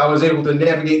white, I was able to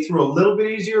navigate through a little bit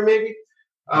easier, maybe.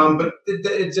 But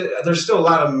there's still a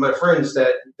lot of my friends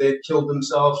that they killed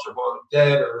themselves or gone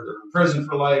dead or they're in prison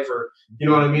for life, or you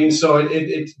know what I mean. So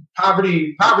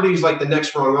poverty is like the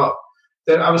next rung up.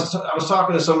 That I was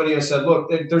talking to somebody and I said, look,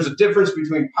 there's a difference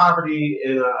between poverty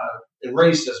and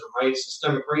racism, right?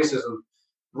 Systemic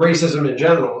racism in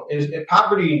general.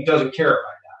 Poverty doesn't care about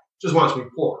that; it just wants to be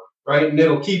poor, right? And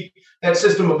that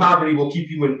system of poverty will keep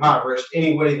you impoverished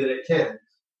any way that it can.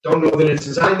 Don't know that it's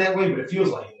designed that way, but it feels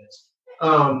like it is.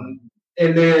 And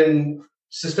then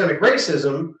systemic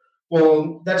racism,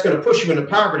 well, that's going to push you into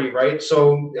poverty, right?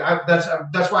 So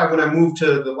that's why when I moved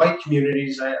to the white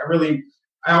communities, I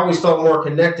always felt more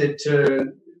connected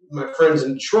to my friends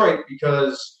in Detroit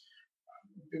because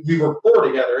we were poor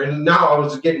together. And now I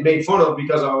was getting made fun of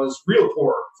because I was real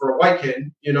poor for a white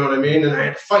kid, you know what I mean? And I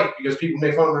had to fight because people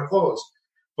made fun of my clothes.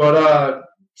 But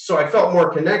so I felt more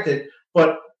connected.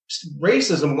 But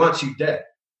racism wants you dead.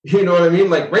 You know what I mean?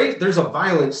 Like there's a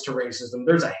violence to racism.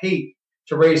 There's a hate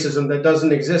to racism that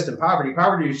doesn't exist in poverty.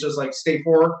 Poverty is just like stay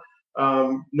poor.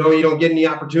 No, you don't get any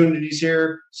opportunities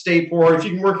here. Stay poor. If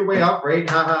you can work your way up,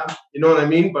 great. You know what I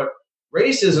mean? But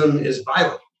racism is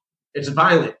violent. It's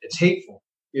violent. It's hateful.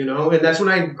 And that's when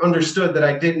I understood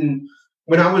that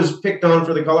when I was picked on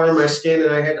for the color of my skin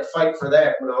and I had to fight for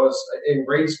that when I was in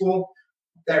grade school,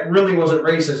 that really wasn't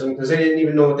racism because they didn't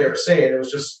even know what they were saying. It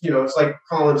was just, it's like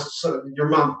calling your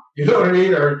mom, you know what I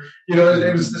mean? Or,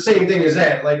 it was the same thing as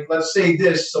that. Like, let's say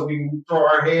this so we can throw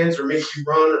our hands or make you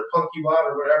run or punk you out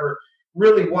or whatever.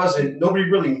 Really wasn't. Nobody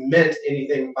really meant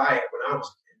anything by it when I was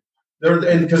a kid.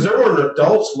 And because there weren't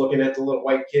adults looking at the little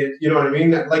white kid, you know what I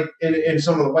mean? That, like in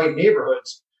some of the white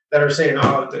neighborhoods that are saying,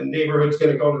 oh, the neighborhood's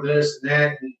going to go to this and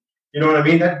that. And you know what I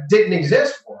mean? That didn't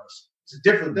exist for us. It's a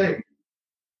different thing.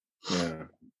 Yeah.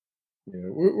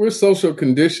 We're social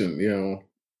conditioned,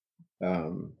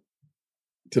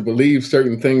 to believe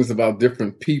certain things about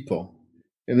different people.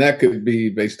 And that could be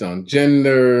based on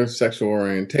gender, sexual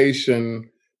orientation,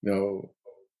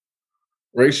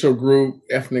 racial group,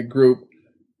 ethnic group.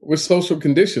 We're social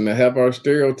conditioned to have our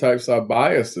stereotypes, our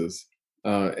biases.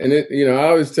 And I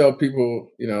always tell people,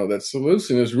 that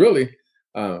solution is really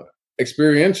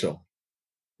experiential.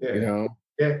 Yeah.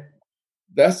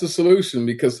 That's the solution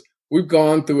because we've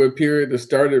gone through a period that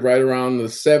started right around the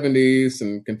 70s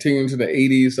and continuing to the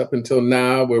 80s up until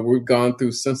now, where we've gone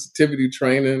through sensitivity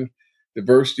training,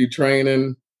 diversity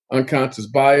training, unconscious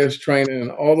bias training, and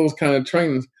all those kind of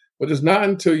trainings. But it's not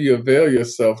until you avail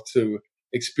yourself to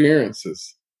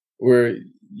experiences where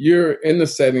you're in the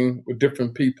setting with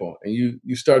different people and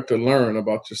you start to learn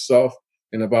about yourself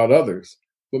and about others.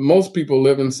 But most people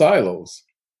live in silos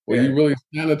where you really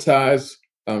sanitize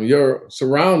your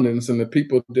surroundings and the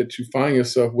people that you find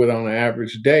yourself with on an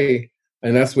average day.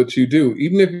 And that's what you do.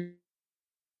 Even if in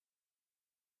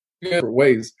different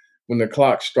ways when the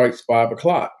clock strikes 5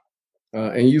 o'clock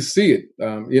and you see it,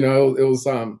 it was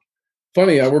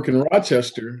funny. I work in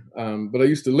Rochester, but I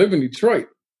used to live in Detroit.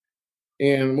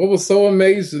 And what was so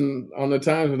amazing on the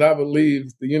times that I would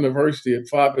leave the university at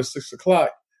 5 or 6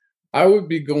 o'clock, I would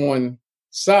be going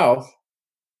south.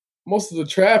 Most of the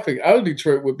traffic out of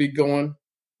Detroit would be going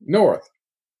north.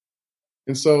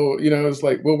 And so, it's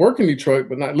like, we'll work in Detroit,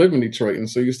 but not live in Detroit. And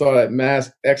so you saw that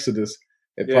mass exodus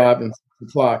at 5 and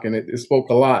 6 o'clock, and it spoke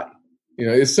a lot.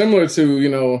 It's similar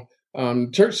to,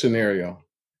 church scenario.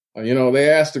 They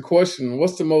asked the question,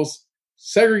 what's the most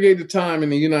segregated time in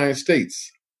the United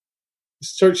States?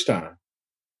 It's church time,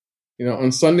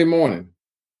 on Sunday morning.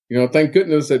 Thank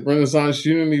goodness at Renaissance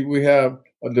Unity, we have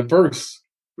a diverse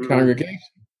congregation.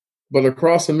 But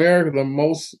across America, the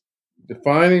most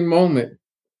defining moment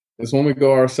is when we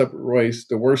go our separate ways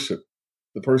to worship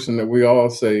the person that we all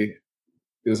say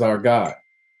is our God.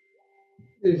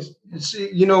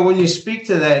 When you speak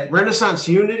to that Renaissance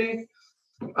Unity,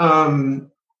 because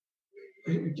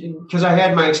I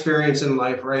had my experience in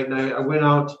life, right? And I went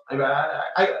out.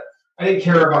 I didn't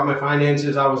care about my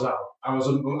finances. I was out. I was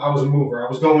a mover. I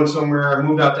was going somewhere. I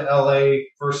moved out to LA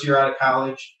first year out of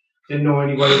college. didn't know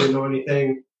anybody, didn't know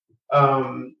anything.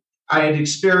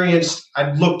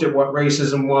 I'd looked at what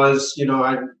racism was.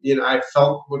 I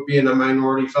felt what being a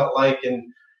minority felt like, and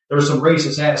there were some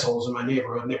racist assholes in my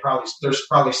neighborhood, and there's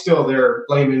probably still there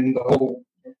blaming the whole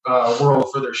world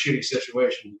for their shitty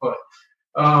situation. But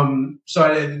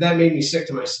that made me sick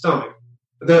to my stomach.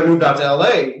 But then I moved out to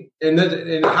L.A. and then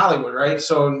in Hollywood, right?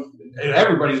 So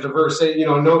everybody's diverse.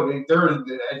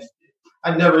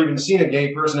 I'd never even seen a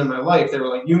gay person in my life. They were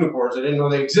like unicorns. I didn't know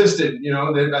they existed.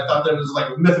 I thought that was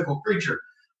like a mythical creature.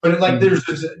 But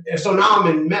so now I'm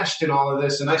enmeshed in all of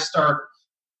this, and I start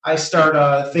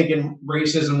thinking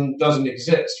racism doesn't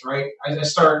exist, right? I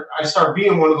start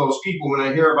being one of those people when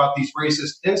I hear about these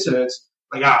racist incidents,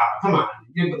 like, come on,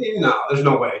 no, there's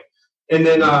no way. And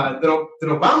then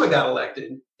Obama got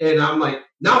elected, and I'm like,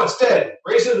 now it's dead.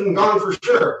 Racism gone for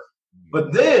sure.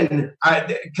 But then,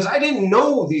 because I didn't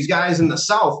know these guys in the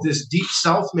South, this deep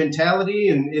South mentality,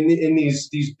 and in these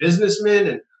businessmen,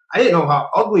 and I didn't know how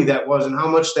ugly that was and how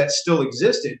much that still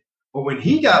existed. But when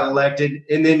he got elected,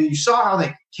 and then you saw how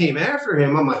they came after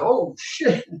him, I'm like, oh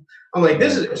shit! I'm like,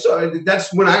 this is so.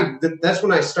 That's when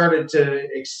I started to.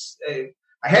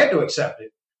 I had to accept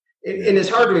it, and it's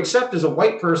hard to accept as a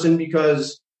white person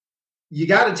because you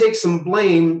got to take some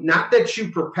blame. Not that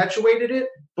you perpetuated it,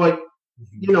 but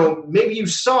maybe you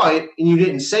saw it and you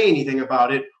didn't say anything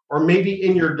about it, or maybe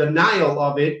in your denial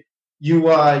of it,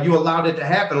 you allowed it to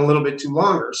happen a little bit too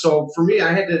longer. So for me,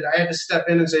 I had to step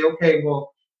in and say, okay,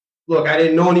 well, look, I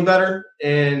didn't know any better,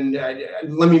 and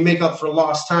let me make up for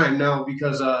lost time now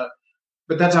because.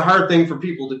 But that's a hard thing for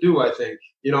people to do, I think.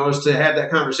 Is to have that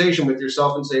conversation with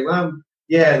yourself and say, well,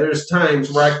 yeah, there's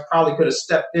times where I probably could have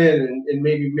stepped in and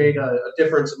maybe made a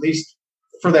difference, at least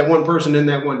for that one person in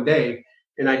that one day,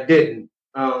 and I didn't.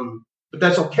 But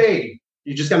that's okay.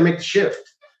 You just got to make the shift.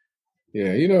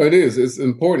 Yeah, it is. It's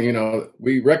important.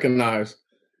 We recognize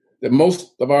that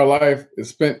most of our life is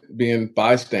spent being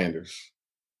bystanders.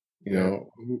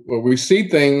 Where we see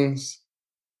things,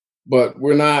 but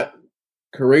we're not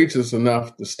courageous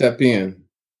enough to step in,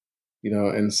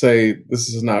 and say, this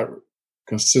is not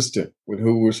consistent with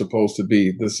who we're supposed to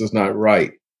be. This is not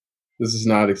right. This is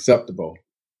not acceptable.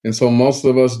 And so most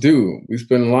of us do. We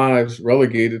spend lives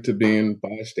relegated to being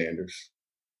bystanders,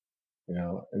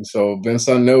 And so, Vince,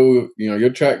 I know, your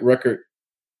track record,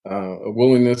 a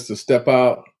willingness to step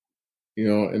out,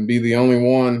 and be the only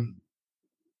one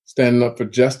standing up for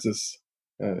justice.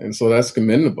 And so that's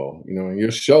commendable, and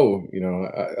your show,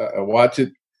 I watch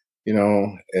it,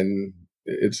 and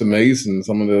it's amazing,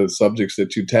 some of the subjects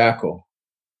that you tackle.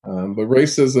 But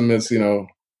racism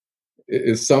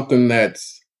is something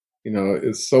that's,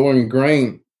 it's so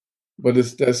ingrained, but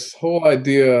it's this whole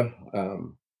idea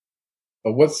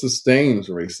of what sustains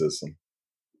racism.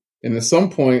 And at some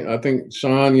point, I think,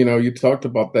 Sean, you talked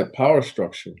about that power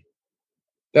structure.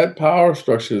 That power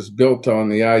structure is built on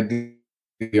the idea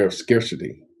of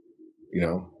scarcity,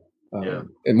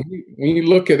 And when you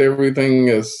look at everything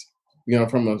as,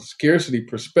 from a scarcity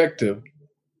perspective,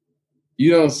 you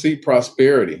don't see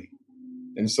prosperity.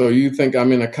 And so you think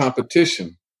I'm in a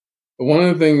competition. But one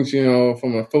of the things,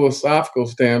 from a philosophical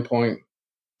standpoint,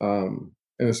 and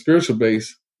a spiritual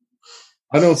base,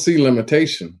 I don't see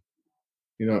limitation,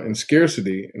 and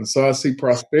scarcity. And so I see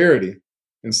prosperity.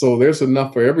 And so there's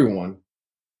enough for everyone.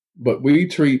 But we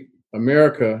treat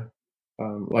America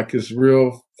like it's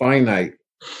real finite.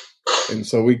 And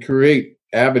so we create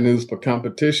avenues for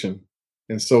competition.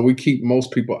 And so we keep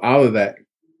most people out of that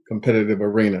competitive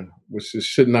arena, which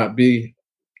should not be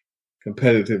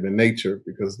competitive in nature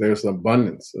because there's an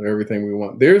abundance of everything we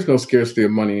want. There's no scarcity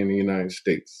of money in the United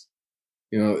States.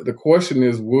 The question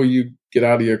is, will you get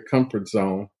out of your comfort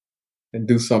zone and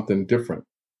do something different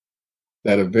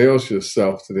that avails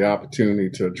yourself to the opportunity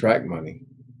to attract money?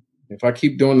 If I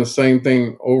keep doing the same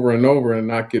thing over and over and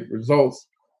not get results,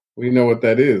 we know what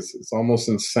that is. It's almost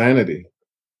insanity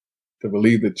to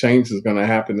believe that change is going to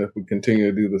happen if we continue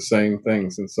to do the same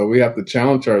things. And so we have to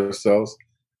challenge ourselves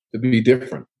to be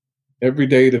different. Every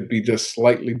day to be just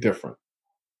slightly different.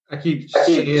 I keep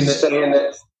saying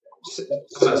that. Same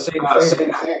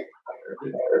thing.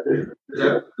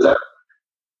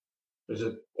 Is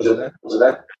it that?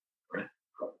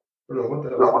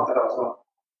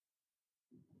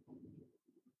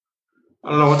 I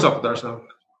don't know what's up with our sound.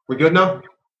 We good now?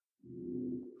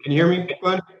 Can you hear me,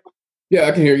 Glenn? Yeah,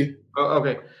 I can hear you. Oh,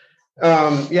 okay.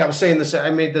 I was saying this. I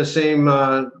made the same,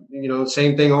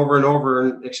 same thing over and over,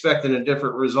 and expecting a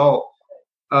different result.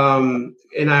 And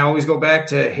I always go back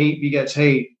to hate begets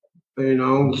hate.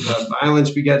 Violence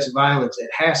begets violence.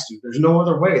 It has to. There's no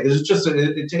other way. This is just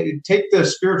take the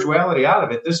spirituality out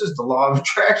of it. This is the law of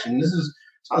attraction. This is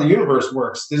how the universe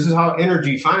works. This is how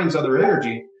energy finds other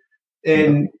energy.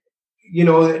 And, you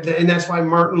know, and that's why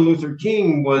Martin Luther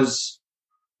King was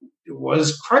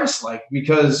Christ-like,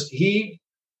 because he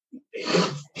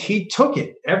took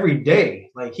it every day.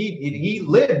 Like he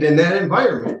lived in that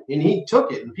environment and he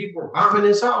took it, and people were bombing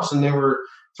his house and they were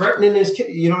threatening his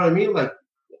kid. You know what I mean? Like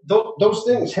those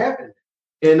things happened.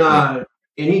 And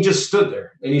he just stood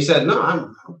there and he said, no,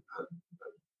 I'm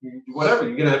whatever.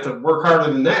 You're going to have to work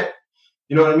harder than that.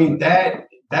 You know what I mean?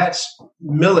 That's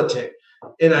militant.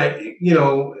 And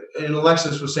and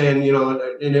Alexis was saying, you know,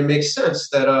 and it makes sense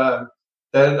that a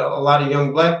lot of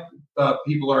young Black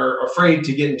people are afraid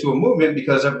to get into a movement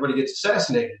because everybody gets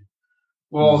assassinated.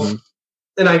 Well,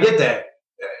 and I get that.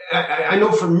 I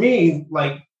know for me,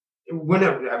 like when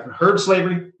I've heard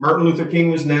slavery, Martin Luther King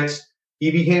was next.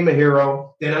 He became a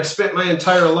hero. And I spent my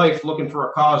entire life looking for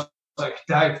a cause I could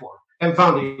die for. Haven't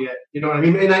found it yet. You know what I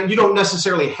mean? And you don't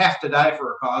necessarily have to die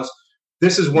for a cause.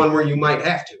 This is one where you might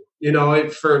have to. You know,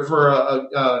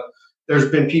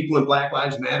 there's been people in Black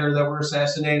Lives Matter that were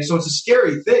assassinated. So it's a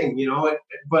scary thing, you know.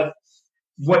 But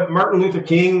what Martin Luther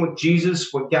King, what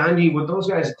Jesus, what Gandhi, what those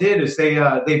guys did is they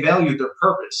valued their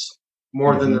purpose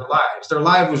more than their lives. Their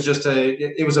life was just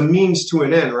it was a means to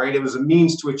an end, right? It was a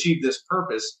means to achieve this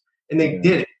purpose. And they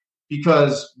did it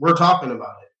because we're talking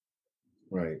about it.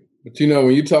 Right. But, you know,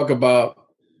 when you talk about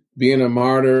being a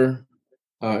martyr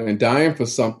and dying for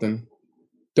something,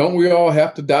 don't we all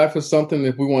have to die for something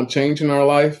if we want change in our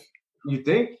life? You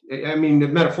think? I mean,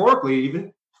 metaphorically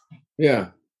even. Yeah.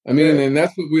 I mean, and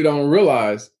that's what we don't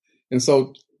realize. And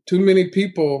so too many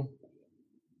people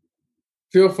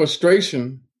feel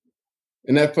frustration,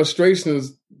 and that frustration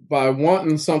is by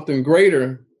wanting something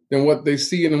greater than what they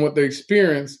see and what they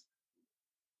experience.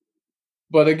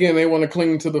 But again, they want to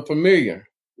cling to the familiar.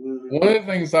 One of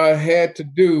the things I had to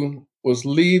do was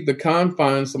leave the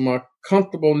confines of my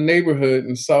comfortable neighborhood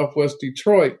in Southwest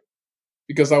Detroit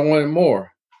because I wanted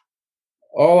more.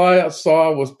 All I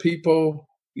saw was people,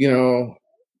 you know,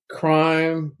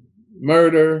 crime,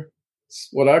 murder,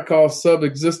 what I call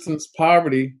subsistence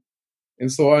poverty.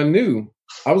 And so I knew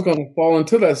I was going to fall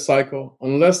into that cycle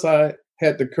unless I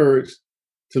had the courage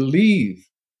to leave,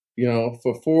 you know,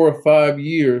 for 4 or 5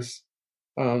 years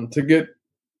to get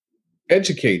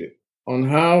educated on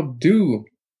how do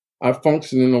I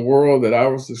function in a world that I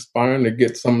was aspiring to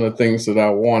get some of the things that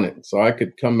I wanted so I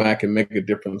could come back and make a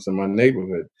difference in my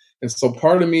neighborhood. And so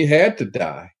part of me had to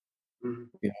die, you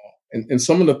know, and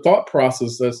some of the thought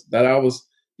processes that I was,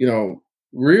 you know,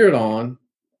 reared on,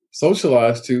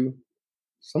 socialized to,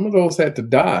 some of those had to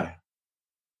die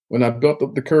when I built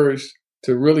up the courage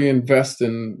to really invest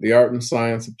in the art and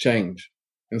science of change.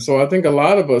 And so I think a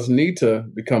lot of us need to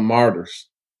become martyrs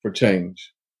for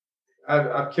change.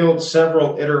 I've killed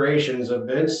several iterations of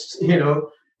Vince, you know,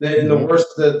 the worst,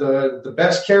 the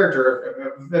best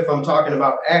character, if I'm talking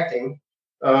about acting,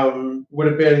 would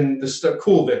have been the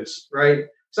cool Vince, right?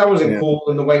 So I wasn't cool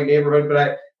in the white neighborhood,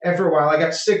 but after a while I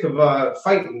got sick of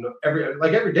fighting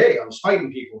every day. I was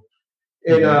fighting people.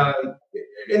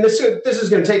 And this is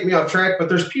going to take me off track, but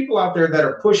there's people out there that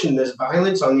are pushing this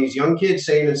violence on these young kids,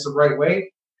 saying it's the right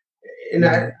way. And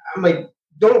I'm like,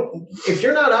 if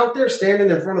you're not out there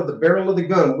standing in front of the barrel of the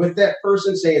gun with that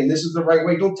person saying this is the right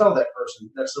way, don't tell that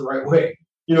person that's the right way.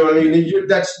 You know what I mean?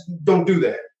 Don't do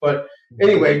that. But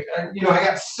anyway, you know, I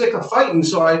got sick of fighting.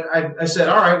 So I said,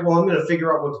 all right, well, I'm going to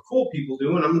figure out what the cool people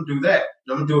do, and I'm going to do that.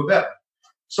 And I'm going to do it better.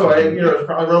 So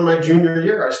probably around my junior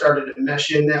year, I started to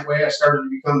mesh in that way. I started to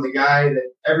become the guy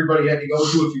that everybody had to go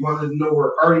to if you wanted to know where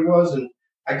a party was. And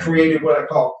I created what I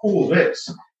call Cool Vince.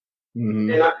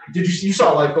 And you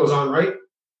saw Life Goes On, right?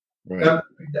 Right.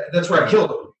 That's where I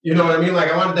killed him. You know what I mean? Like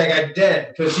I wanted that guy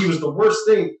dead because he was the worst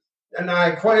thing. And I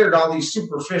acquired all these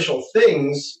superficial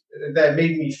things that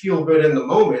made me feel good in the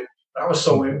moment. But I was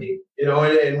so empty, you know,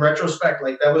 in retrospect,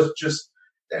 like that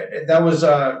was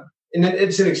and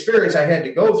it's an experience I had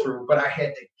to go through, but I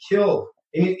had to kill.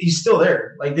 And he's still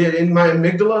there. Like in my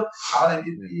amygdala,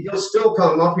 he'll still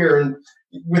come up here. And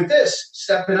with this,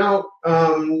 stepping out,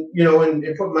 you know, and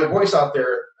putting my voice out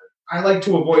there, I like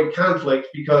to avoid conflict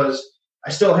because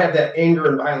I still have that anger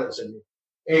and violence in me.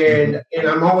 And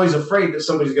I'm always afraid that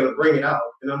somebody's going to bring it out,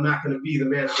 and I'm not going to be the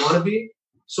man I want to be.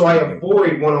 So I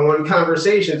avoid one-on-one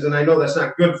conversations, and I know that's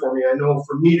not good for me. I know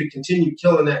for me to continue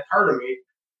killing that part of me,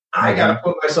 I got to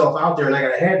put myself out there, and I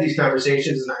got to have these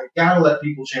conversations, and I got to let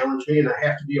people challenge me, and I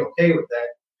have to be okay with that.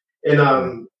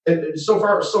 And so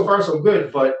far so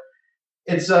good. But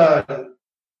it's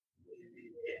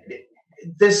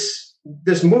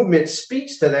this movement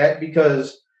speaks to that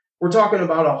because we're talking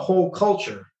about a whole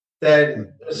culture that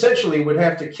essentially would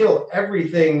have to kill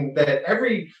everything that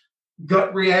every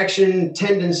gut reaction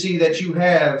tendency that you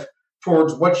have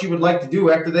towards what you would like to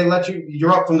do after they let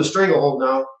you're up from the stranglehold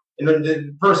now, and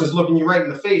the person's looking you right in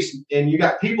the face, and you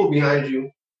got people behind you.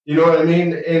 You know what I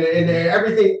mean? And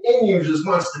everything in you just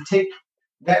wants to take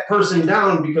that person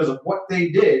down because of what they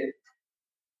did.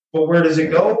 But where does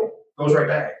it go? It goes right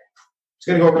back. It's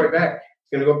going to go right back.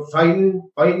 It's going to go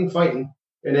fighting,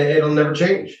 and it'll never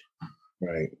change.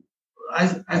 Right.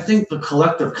 I think the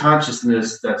collective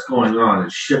consciousness that's going on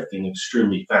is shifting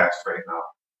extremely fast right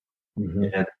now. Mm-hmm.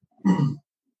 And,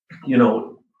 you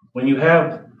know, when you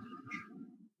have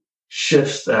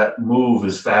shifts that move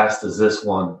as fast as this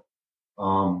one,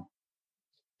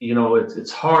 you know,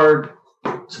 it's hard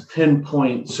to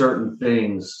pinpoint certain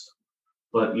things.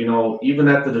 But, you know, even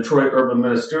at the Detroit Urban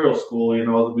Ministerial School, you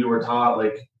know, we were taught,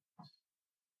 like,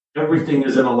 everything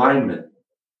is in alignment.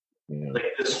 Yeah. Like,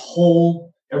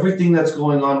 everything that's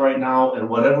going on right now and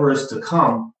whatever is to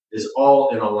come is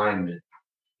all in alignment.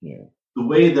 Yeah. The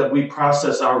way that we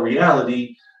process our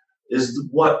reality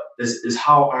is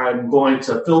how I'm going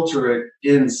to filter it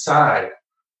inside.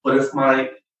 But if my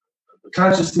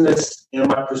consciousness and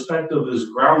my perspective is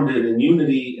grounded in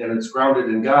unity and it's grounded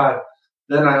in God,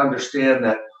 then I understand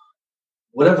that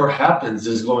whatever happens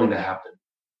is going to happen.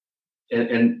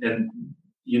 And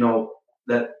you know,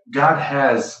 that God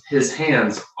has his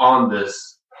hands on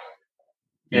this.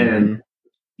 And,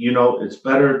 you know, it's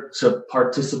better to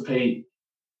participate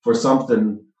for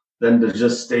something than to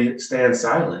just stand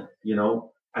silent. You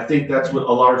know, I think that's what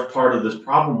a large part of this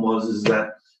problem was, is that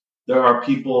there are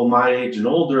people my age and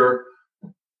older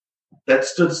that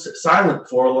stood silent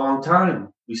for a long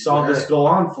time. We saw this go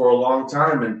on for a long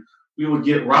time, and we would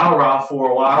get rah-rah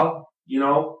for a while, you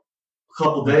know, a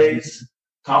couple days,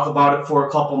 talk about it for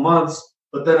a couple months,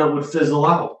 but then it would fizzle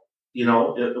out. You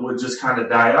know, it would just kind of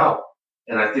die out.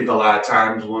 And I think a lot of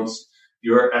times once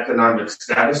your economic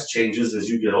status changes as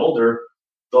you get older,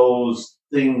 those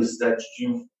things that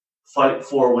you fight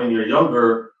for when you're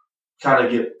younger kind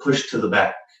of get pushed to the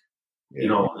back. You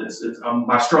know,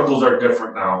 my struggles are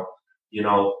different now, you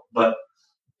know, but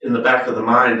in the back of the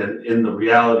mind and in the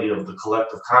reality of the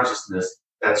collective consciousness,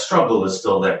 that struggle is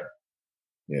still there.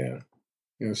 Yeah.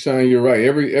 You know, Sean, you're right.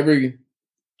 Every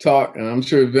talk, and I'm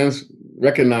sure Vince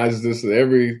recognizes this, that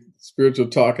every spiritual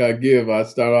talk I give, I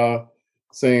start off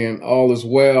saying all is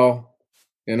well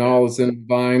and all is in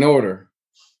divine order.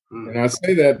 And I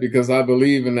say that because I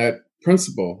believe in that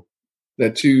principle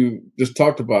that you just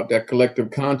talked about, that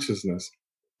collective consciousness.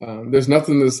 There's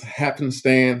nothing that's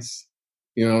happenstance,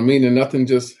 you know, meaning nothing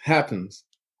just happens.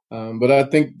 But I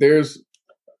think there's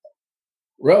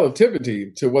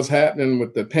relativity to what's happening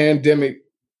with the pandemic.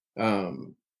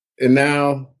 And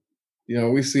now, you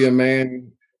know, we see a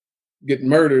man get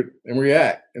murdered and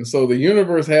react. And so the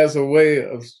universe has a way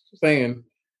of saying,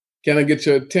 can I get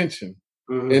your attention?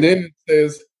 Mm-hmm. And then it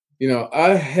says, you know, I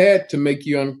had to make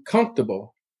you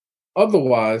uncomfortable.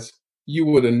 Otherwise, you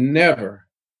would have never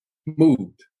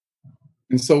moved.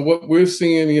 And so what we're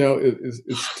seeing, you know, is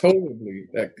totally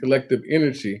that collective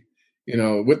energy. You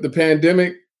know, with the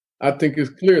pandemic, I think it's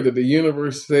clear that the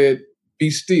universe said,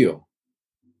 be still.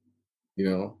 You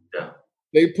know,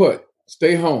 stay put,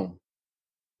 stay home,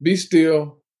 be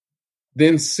still,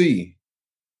 then see.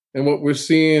 And what we're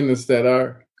seeing is that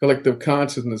our collective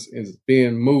consciousness is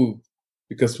being moved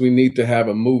because we need to have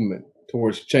a movement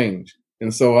towards change.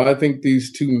 And so I think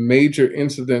these two major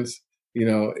incidents, you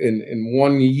know, in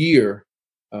 1 year,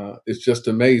 is just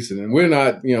amazing. And we're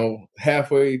not, you know,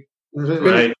 halfway.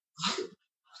 Right.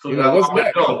 You know, what's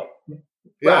next?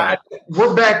 Yeah,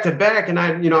 we're back to back. And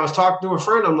I was talking to a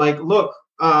friend. I'm like, look,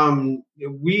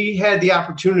 we had the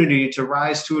opportunity to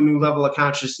rise to a new level of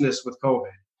consciousness with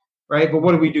COVID, right? But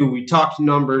what do? We talked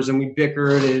numbers and we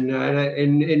bickered,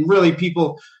 and really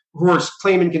people who were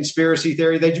claiming conspiracy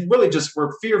theory, they really just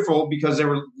were fearful because they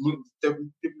were,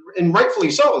 and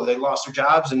rightfully so, they lost their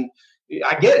jobs, and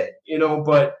I get it, you know,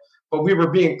 but we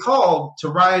were being called to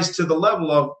rise to the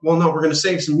level of, well, no, we're going to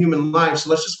save some human lives, so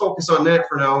let's just focus on that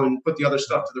for now and put the other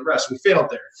stuff to the rest. We failed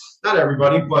there. Not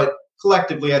everybody, but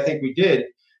collectively, I think we did.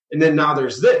 And then now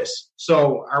there's this.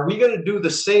 So are we going to do the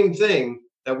same thing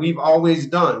that we've always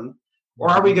done, or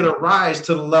are we going to rise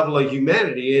to the level of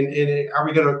humanity? And are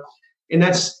we going to, and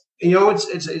that's, you know,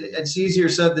 it's easier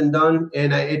said than done.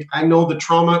 And I know the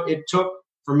trauma it took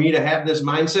for me to have this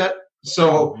mindset.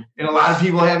 So, and a lot of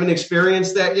people haven't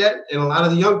experienced that yet. And a lot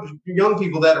of the young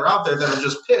people that are out there that are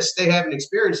just pissed, they haven't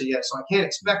experienced it yet. So I can't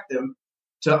expect them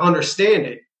to understand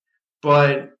it.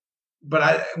 But when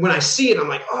I see it, I'm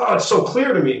like, oh, it's so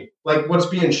clear to me, like what's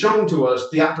being shown to us,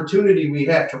 the opportunity we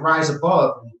have to rise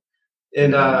above.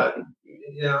 And,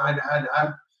 you know,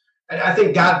 I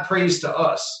think God prays to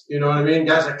us. You know what I mean?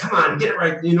 God's like, come on, get it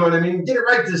right. You know what I mean? Get it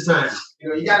right this time. You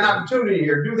know, you got an opportunity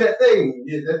here. Do that thing.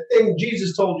 That thing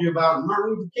Jesus told you about, and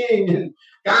Martin Luther King and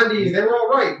Gandhi, they were all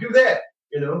right. Do that,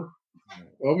 you know?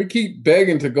 Well, we keep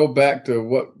begging to go back to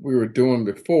what we were doing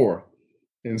before.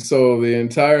 And so the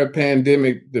entire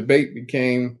pandemic debate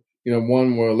became,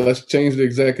 one where let's change the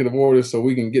executive order so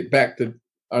we can get back to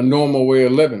our normal way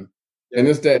of living. Yeah. And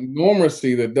it's that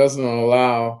normalcy that doesn't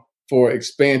allow for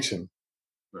expansion,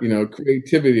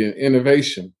 creativity and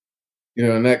innovation,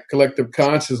 and that collective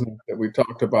consciousness that we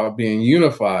talked about being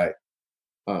unified.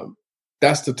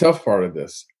 That's the tough part of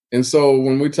this. And so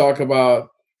when we talk about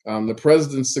the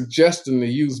president's suggestion to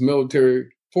use military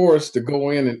force to go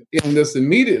in and end this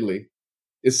immediately,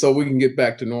 is so we can get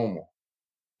back to normal.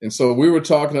 And so we were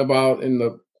talking about in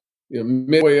the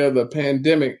midway of the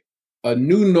pandemic, a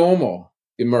new normal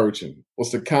emerging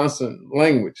was the constant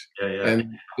language. Yeah.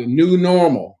 And the new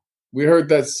normal. We heard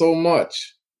that so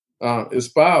much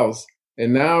espoused,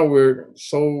 and now we're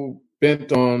so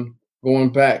bent on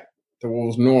going back to what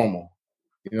was normal.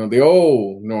 The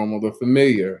old normal, the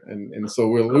familiar. And so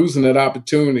we're losing that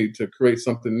opportunity to create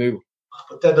something new.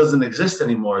 But that doesn't exist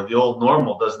anymore. The old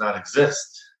normal does not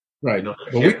exist. Right. But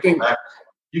we think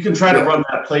you can try to run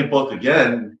that playbook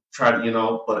again,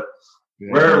 but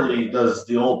rarely does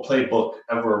the old playbook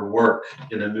ever work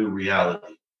in a new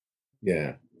reality.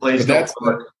 Yeah. Plays don't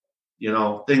work.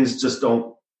 Things just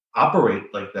don't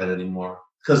operate like that anymore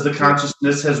because the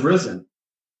consciousness has risen.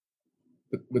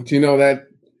 But that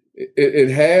it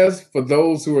has, for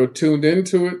those who are tuned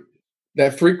into it,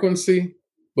 that frequency,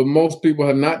 but most people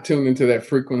have not tuned into that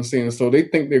frequency. And so they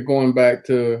think they're going back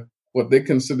to what they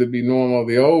consider to be normal,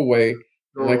 the old way.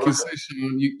 Like you say,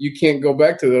 Sean, you can't go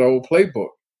back to that old playbook,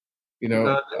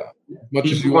 as much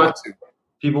as you want to.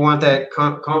 People want that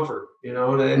comfort,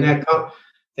 and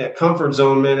that comfort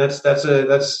zone, man, that's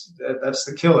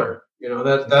the killer.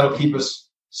 That'll keep us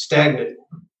stagnant.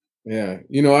 Yeah.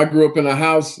 I grew up in a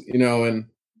house, and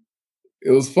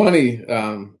it was funny.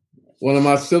 One of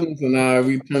my siblings and I,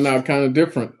 we turned out kind of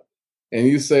different. And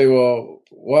you say, well,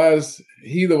 why is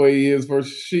he the way he is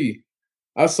versus she?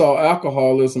 I saw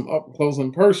alcoholism up close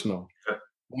and personal.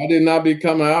 I did not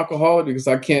become an alcoholic because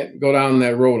I can't go down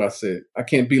that road, I said. I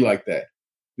can't be like that.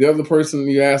 The other person,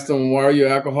 you asked them, why are you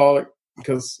alcoholic?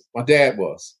 Because my dad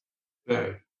was.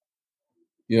 Right.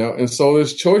 And so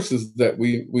there's choices that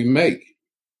we make.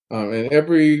 And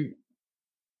every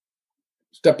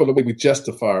step of the way we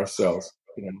justify ourselves.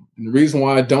 And the reason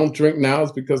why I don't drink now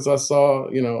is because I saw,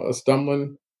 a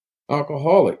stumbling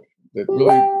alcoholic that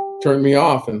really turned me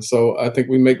off. And so I think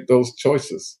we make those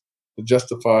choices to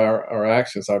justify our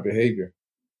actions, our behavior.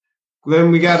 Glenn,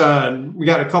 we got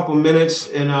a couple minutes,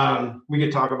 and we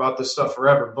could talk about this stuff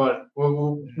forever. But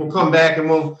we'll come back and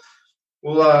we'll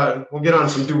get on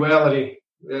some duality.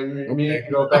 And me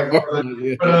and go back and forth.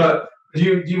 Yeah. But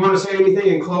do you want to say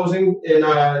anything in closing in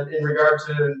regard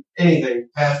to anything,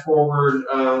 past, forward?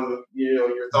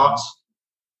 Your thoughts.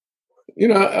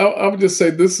 I would just say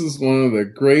this is one of the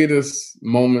greatest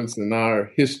moments in our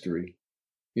history.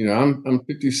 I'm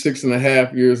 56 and a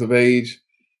half years of age,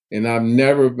 and I've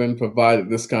never been provided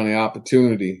this kind of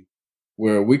opportunity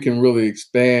where we can really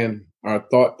expand our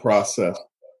thought process,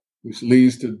 which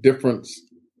leads to different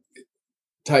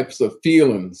types of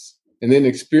feelings and then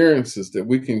experiences that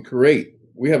we can create.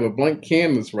 We have a blank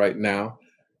canvas right now,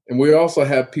 and we also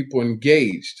have people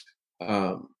engaged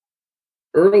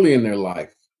early in their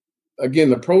life.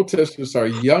 Again, the protesters are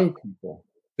young people.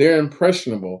 They're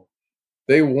impressionable.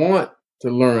 They want to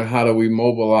learn how do we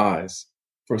mobilize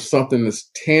for something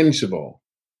that's tangible,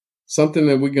 something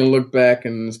that we can look back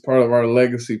and is part of our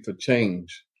legacy for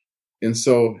change. And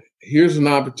so here's an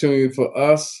opportunity for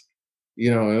us,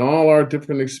 in all our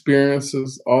different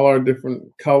experiences, all our different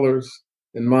colors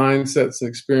and mindsets and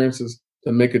experiences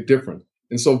to make a difference.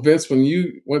 And so, Vince, when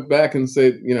you went back and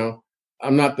said,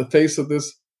 I'm not the face of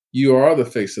this, you are the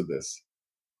face of this.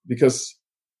 Because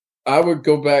I would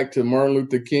go back to Martin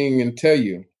Luther King and tell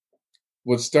you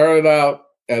what started out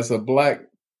as a Black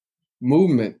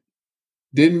movement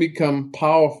didn't become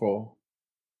powerful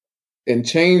and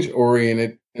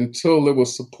change-oriented until it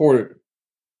was supported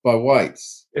by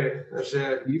whites. Yeah, that's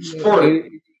it.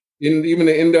 Even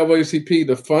the NAACP,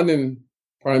 the funding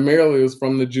primarily was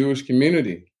from the Jewish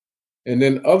community. And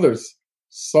then others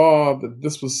saw that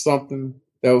this was something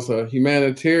that was a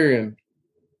humanitarian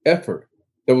effort,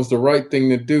 that was the right thing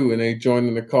to do, and they joined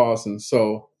in the cause. And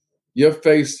so your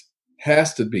face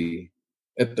has to be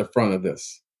at the front of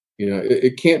this.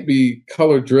 It can't be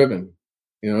color driven.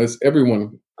 It's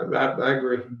everyone. I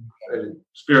agree.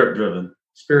 Spirit driven.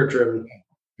 Spirit driven.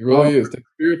 It really is. That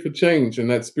spirit for change and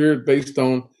that spirit based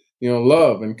on,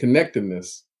 love and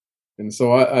connectedness. And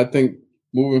so I think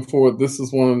moving forward, this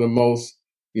is one of the most,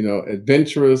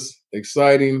 adventurous,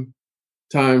 exciting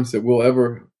times that we'll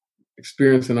ever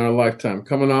experience in our lifetime.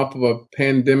 Coming off of a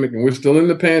pandemic, and we're still in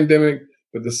the pandemic,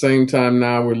 but at the same time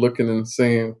now we're looking and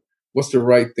saying, what's the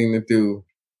right thing to do,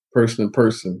 person to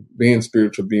person, being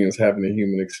spiritual beings, having a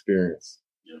human experience?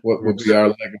 What will be our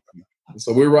legacy? And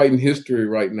so we're writing history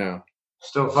right now.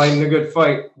 Still fighting the good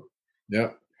fight.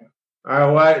 Yep.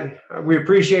 All right. We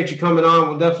appreciate you coming on.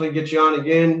 We'll definitely get you on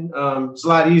again. It's a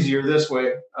lot easier this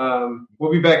way.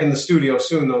 We'll be back in the studio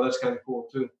soon, though. That's kind of cool,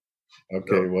 too.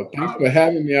 Okay. Well, thanks for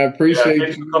having me. I appreciate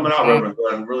thanks you for coming out, Reverend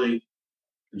Glenn. Really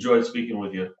enjoyed speaking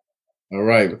with you. All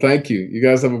right. Thank you. You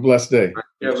guys have a blessed day.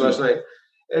 Yeah, blessed night.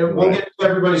 And we'll get to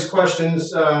everybody's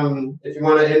questions. If you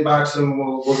want to inbox them,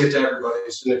 we'll get to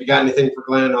everybody's. And if you got anything for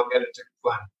Glenn, I'll get it to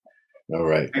Glenn. All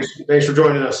right. Thanks for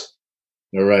joining us.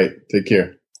 All right. Take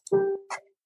care.